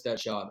noticed that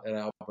shot at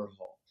Albert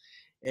Hall,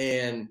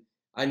 and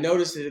I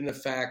noticed it in the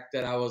fact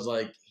that I was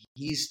like,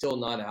 he's still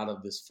not out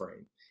of this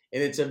frame.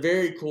 And it's a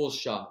very cool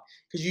shot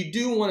because you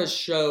do want to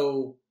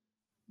show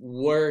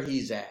where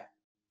he's at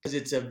because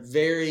it's a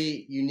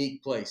very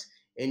unique place.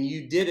 And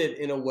you did it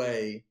in a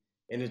way,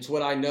 and it's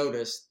what I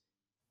noticed.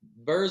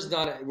 Burr's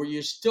not where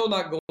you're still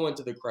not going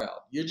to the crowd.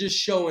 You're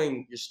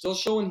still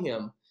showing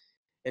him.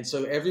 And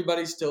so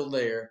everybody's still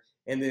there.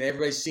 And then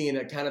everybody's seeing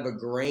a kind of a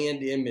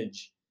grand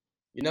image.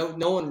 No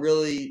one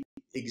really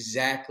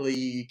exactly,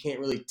 you can't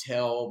really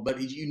tell, but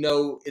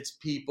it's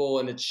people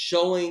and it's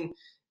showing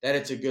that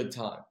it's a good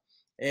time.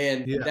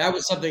 And that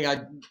was something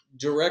I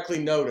directly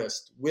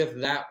noticed with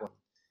that one.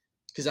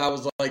 Because I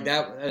was like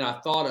that, and I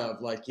thought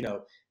of like,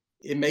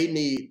 it made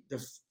me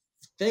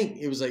think,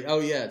 it was like, oh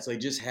yeah, it's like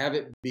just have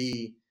it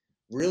be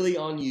really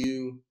on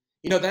you.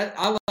 That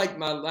I like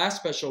my last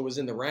special was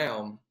in the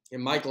round,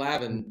 and Mike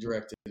Lavin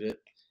directed it.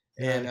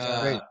 And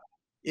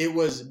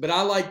but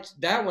I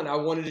liked that one. I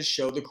wanted to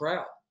show the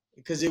crowd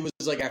because it was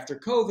like after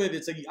COVID,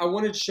 it's like I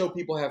wanted to show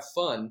people have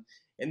fun.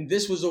 And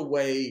this was a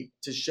way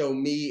to show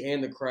me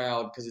and the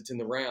crowd, because it's in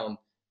the round,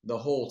 the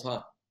whole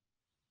time.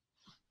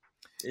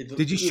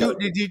 Did you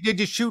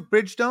shoot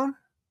Bridgestone?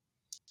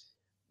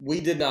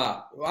 We did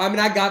not. I mean,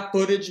 I got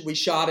footage. We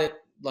shot it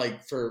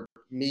like for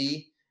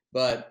me,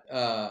 but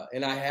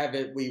and I have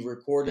it. We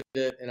recorded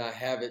it, and I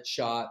have it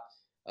shot.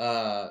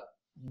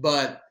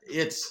 But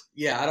it's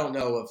I don't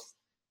know if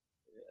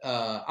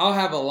I'll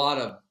have a lot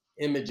of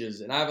images,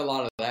 and I have a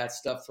lot of that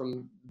stuff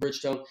from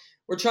Bridgestone.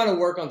 We're trying to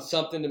work on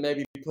something to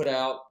maybe put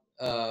out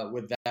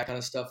with that kind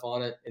of stuff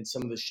on it in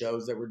some of the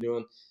shows that we're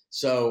doing.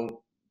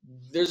 So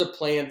there's a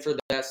plan for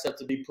that stuff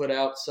to be put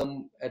out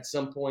at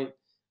some point.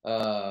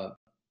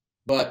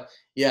 But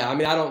yeah, I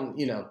mean, I don't,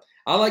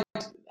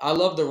 I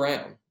love the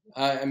round.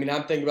 I mean,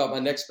 I'm thinking about my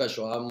next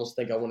special. I almost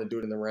think I want to do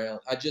it in the round.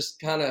 I just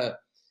kind of,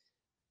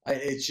 I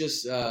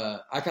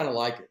kind of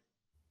like it.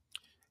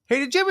 Hey,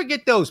 did you ever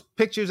get those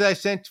pictures I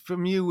sent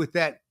from you with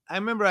that? I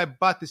remember I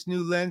bought this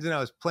new lens and I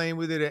was playing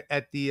with it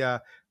at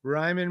the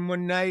Ryman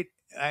one night,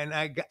 and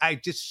I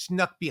just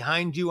snuck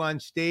behind you on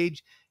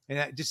stage,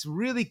 and just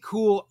really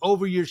cool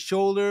over your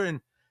shoulder,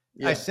 and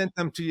I sent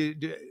them to you.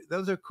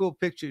 Those are cool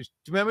pictures.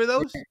 Do you remember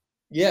those?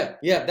 Yeah.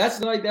 That's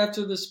the night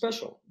after the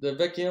special, the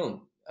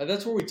Vecchione.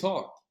 That's where we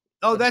talked.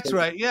 Oh, that's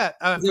right. Yeah,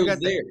 I forgot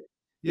that.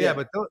 Yeah,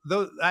 but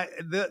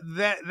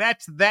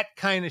that's that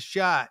kind of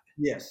shot.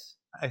 Yes.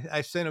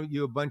 I sent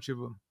you a bunch of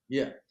them.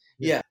 Yeah.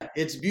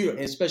 It's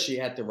beautiful,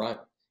 especially at the Ryman.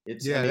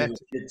 It's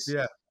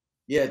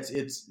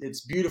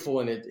beautiful,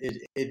 and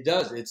it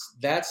does. It's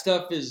that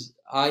stuff is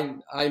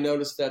I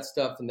noticed that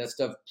stuff, and that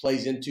stuff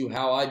plays into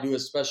how I do a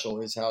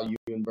special. Is how you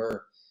and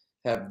Burr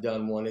have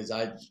done one. Is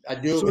I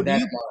do it with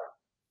that.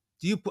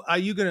 Are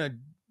you gonna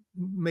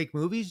make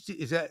movies?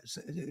 Is that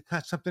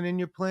something in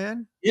your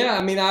plan? Yeah,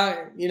 I mean,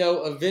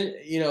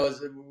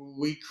 as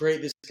we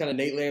create this kind of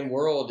Nateland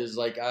world, is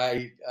like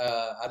I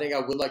think I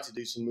would like to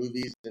do some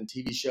movies and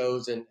TV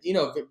shows, and be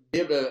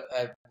able to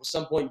at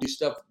some point do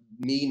stuff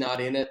me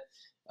not in it.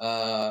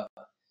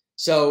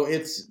 So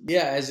it's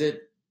as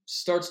it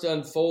starts to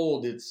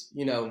unfold, it's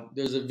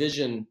there's a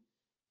vision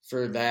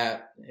for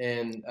that,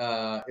 and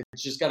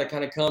it's just got to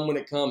kind of come when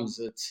it comes.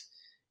 It's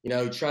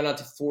try not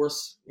to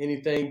force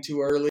anything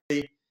too early.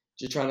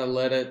 Just trying to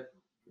let it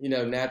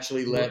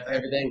naturally let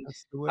everything.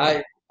 That's the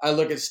way. I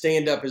look at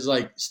stand up as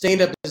like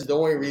stand up is the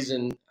only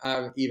reason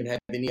I even have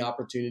any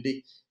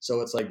opportunity.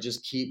 So it's like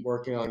just keep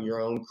working on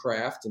your own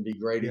craft and be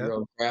great at your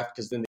own craft,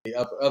 because then the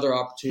other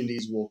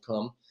opportunities will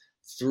come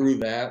through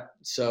that.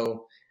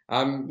 So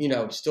I'm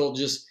still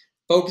just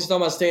focused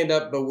on my stand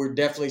up, but we're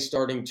definitely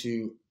starting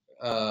to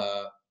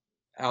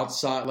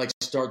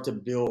start to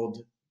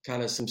build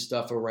kind of some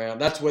stuff around.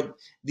 That's what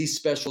these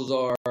specials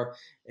are,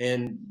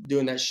 and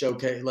doing that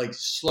showcase, like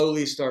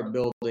slowly start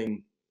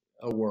building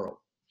a world.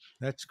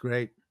 That's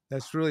great.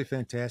 That's really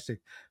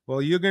fantastic.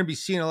 Well, you're going to be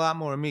seeing a lot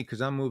more of me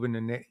because I'm moving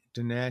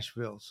to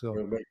Nashville. So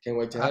Can't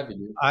wait to have you,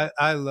 dude.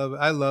 I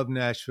love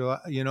Nashville.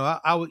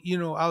 I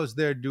was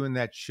there doing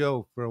that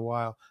show for a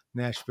while,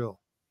 Nashville.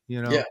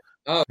 Yeah.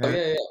 Oh,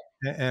 and,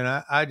 and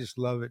I just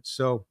love it.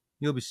 So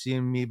you'll be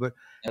seeing me. But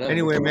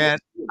anyway, man,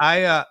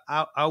 I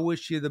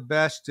wish you the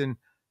best, and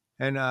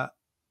I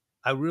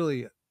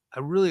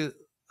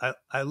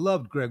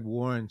loved Greg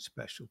Warren's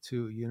special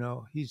too.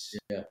 He's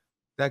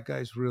that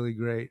guy's really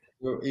great.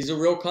 He's a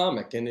real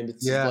comic, and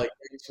it's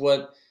it's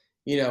what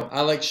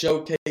I like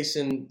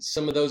showcasing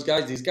some of those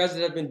guys. These guys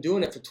that have been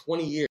doing it for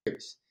 20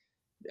 years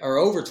or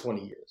over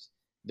 20 years.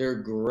 They're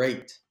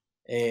great.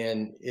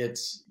 And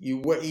it's you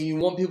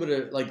want people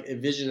to like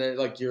envision it,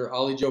 like your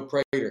Ollie Joe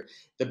Prater.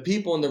 The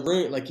people in the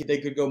room, like they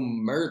could go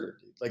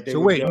murdered. Like they.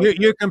 So wait,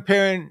 you're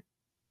comparing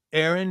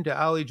Aaron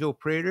to Ollie Joe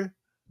Prater?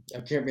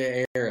 I'm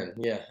comparing Aaron.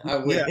 Yeah, I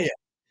would. Yeah.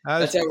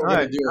 That's how we're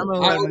gonna do it. I'm gonna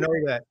let him know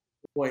that.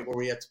 Point where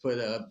we have to put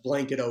a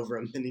blanket over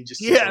him, and he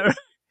just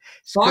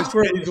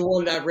Foxworthy is the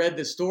one that I read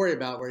the story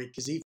about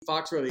because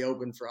Foxworthy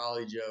opened for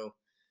Ollie Joe.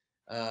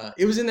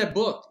 It was in that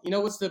book.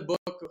 What's the book?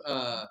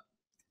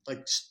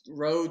 Like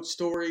Road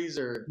Stories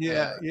or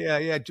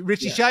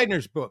Richie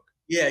Scheidner's book.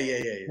 Yeah.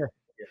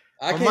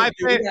 I'll tell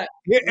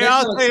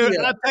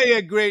you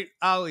a great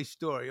Ollie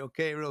story,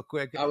 okay, real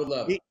quick. I would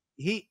love it.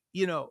 He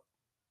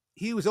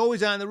was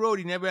always on the road.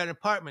 He never had an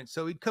apartment,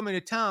 so he'd come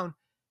into town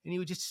and he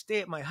would just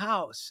stay at my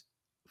house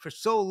for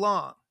so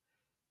long,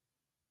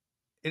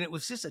 and it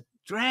was just a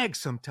drag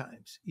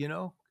sometimes,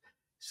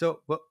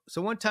 So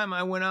one time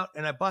I went out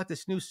and I bought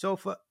this new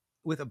sofa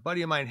with a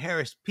buddy of mine,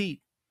 Harris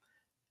Pete.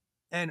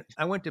 And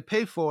I went to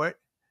pay for it,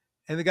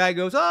 and the guy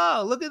goes,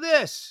 "Oh, look at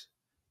this!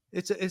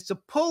 It's a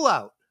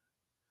pull-out.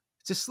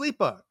 It's a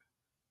sleeper."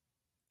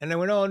 And I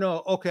went, "Oh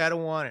no, okay, I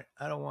don't want it.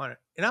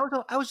 And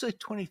I was like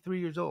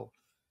 23 years old.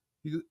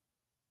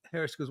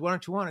 Harris goes, "Why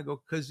don't you want it?" I go,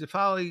 "Because if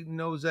Ollie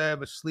knows I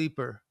have a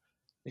sleeper,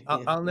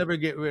 I'll never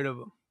get rid of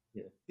him."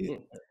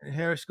 And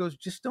Harris goes,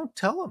 "Just don't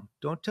tell him.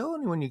 Don't tell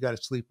anyone you got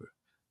a sleeper.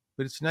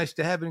 But it's nice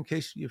to have it in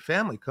case your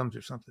family comes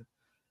or something."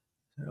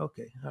 I said,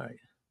 "Okay, all right."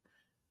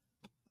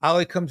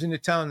 Ollie comes into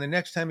town. The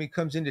next time he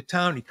comes into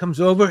town, he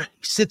comes over, he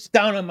sits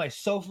down on my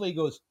sofa. He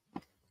goes,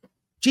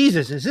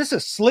 "Jesus, is this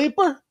a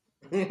sleeper?"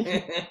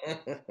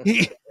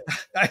 The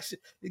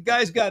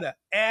guy's got an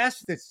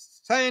ass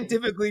that's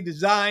scientifically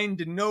designed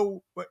to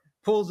know what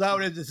pulls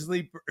out as a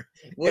sleeper.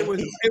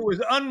 It was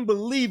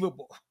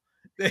unbelievable.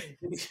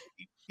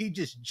 He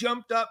just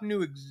jumped up,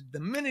 knew the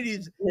minute he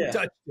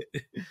touched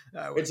it.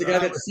 It's a guy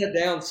that sat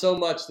down so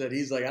much that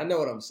he's like, "I know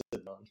what I'm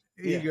sitting on."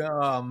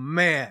 Oh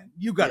man,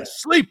 you got a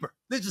sleeper.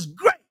 This is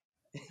great.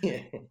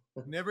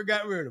 Never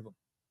got rid of him.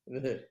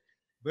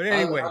 But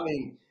anyway,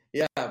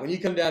 when you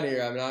come down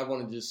here, I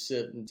want to just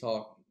sit and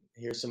talk,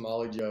 hear some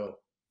Ollie Joe.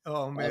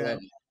 Oh man,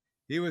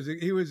 he was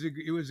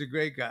a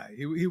great guy.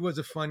 He was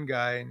a fun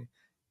guy, and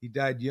he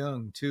died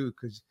young too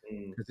because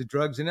of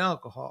drugs and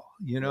alcohol.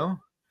 Yeah.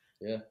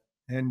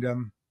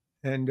 And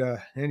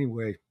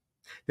anyway,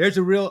 there's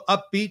a real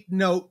upbeat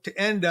note to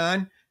end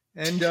on.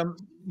 And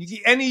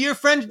any of your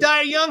friends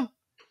die young?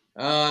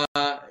 We've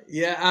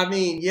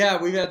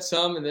had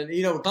some, and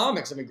then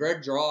comics.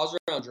 Greg draws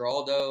around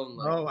Geraldo.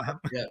 I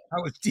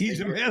was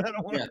teasing, man. I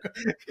don't want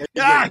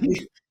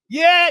to.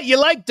 Yeah, you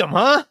liked him,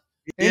 huh?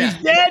 And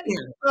he's dead. Yeah.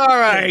 All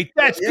right,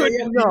 that's good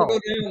to know. Go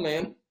down,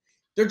 man.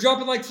 They're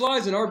dropping like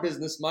flies in our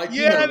business, Mike.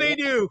 Yeah, they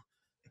do.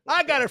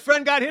 I got a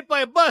friend got hit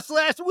by a bus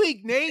last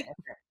week, Nate.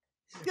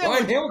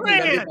 Ryan Hamilton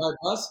got hit by a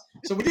bus,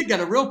 so we did get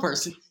a real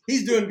person.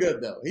 He's doing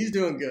good, though. He's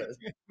doing good.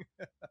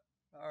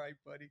 All right,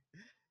 buddy.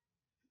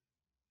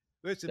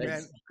 Listen,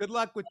 Thanks. Man, good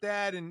luck with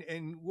that.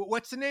 And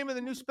what's the name of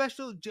the new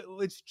special?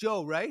 It's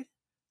Joe, right?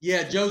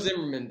 Yeah, Joe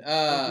Zimmerman.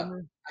 I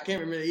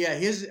can't remember. Yeah,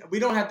 we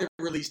don't have the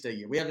release date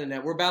yet.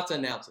 We're about to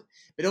announce it,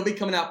 but it'll be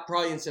coming out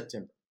probably in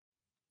September.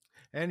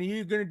 And are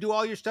you going to do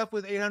all your stuff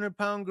with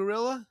 800-pound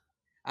gorilla?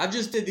 I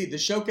just did the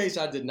showcase.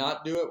 I did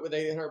not do it with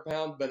 800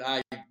 pound, but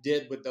I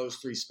did with those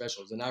 3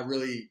 specials, and I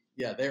really,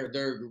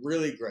 they're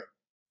really great.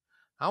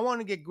 I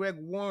want to get Greg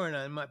Warren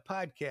on my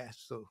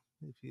podcast. So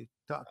if you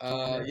talk to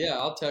him,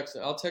 I'll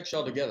text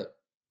y'all together.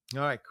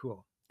 All right,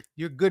 cool.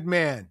 You're a good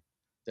man.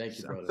 Thank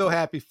you, brother. I'm so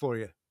happy for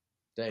you.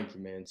 Thank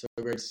you, man. So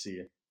great to see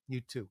you.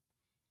 You too.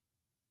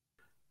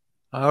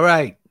 All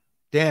right.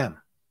 Damn.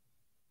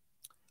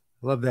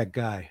 Love that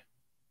guy.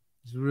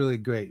 He's really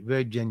great.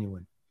 Very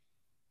genuine.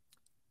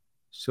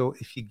 So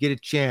if you get a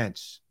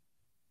chance,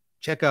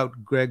 check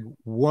out Greg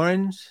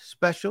Warren's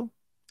special,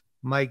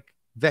 Mike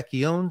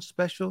Vecchione's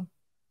special,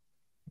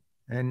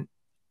 and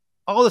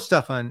all the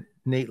stuff on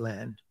Nate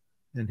Land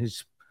and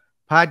his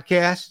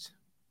podcast.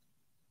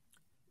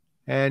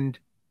 And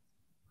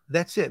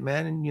that's it,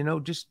 man.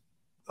 And, just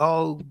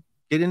all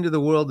get into the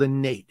world of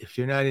Nate if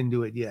you're not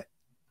into it yet.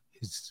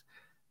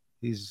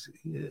 He's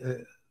a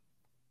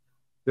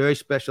very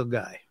special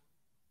guy.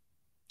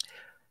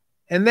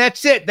 And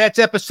that's it. That's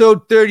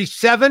episode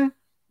 37.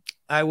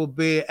 I will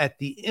be at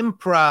the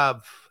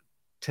Improv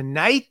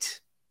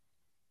tonight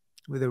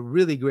with a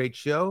really great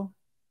show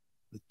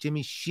with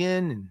Jimmy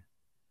Shin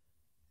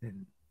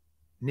and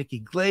Nikki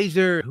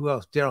Glazer. Who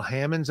else? Daryl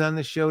Hammond's on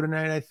the show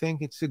tonight, I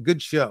think. It's a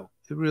good show.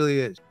 It really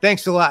is.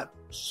 Thanks a lot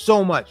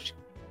so much.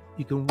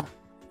 You can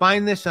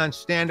find this on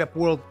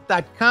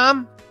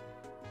standupworld.com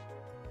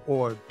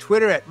or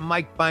Twitter at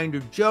Mike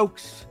Binder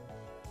Jokes,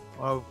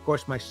 or of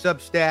course my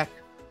Substack.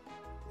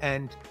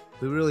 And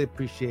we really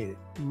appreciate it.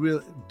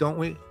 Really, don't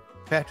we,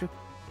 Patrick?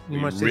 We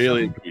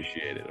really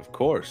appreciate it. Of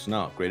course.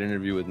 No, great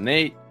interview with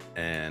Nate.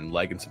 And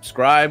like and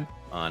subscribe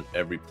on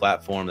every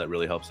platform. That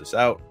really helps us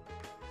out.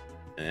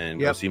 And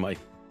go see Mike.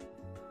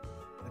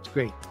 That's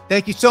great.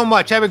 Thank you so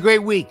much. Have a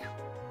great week.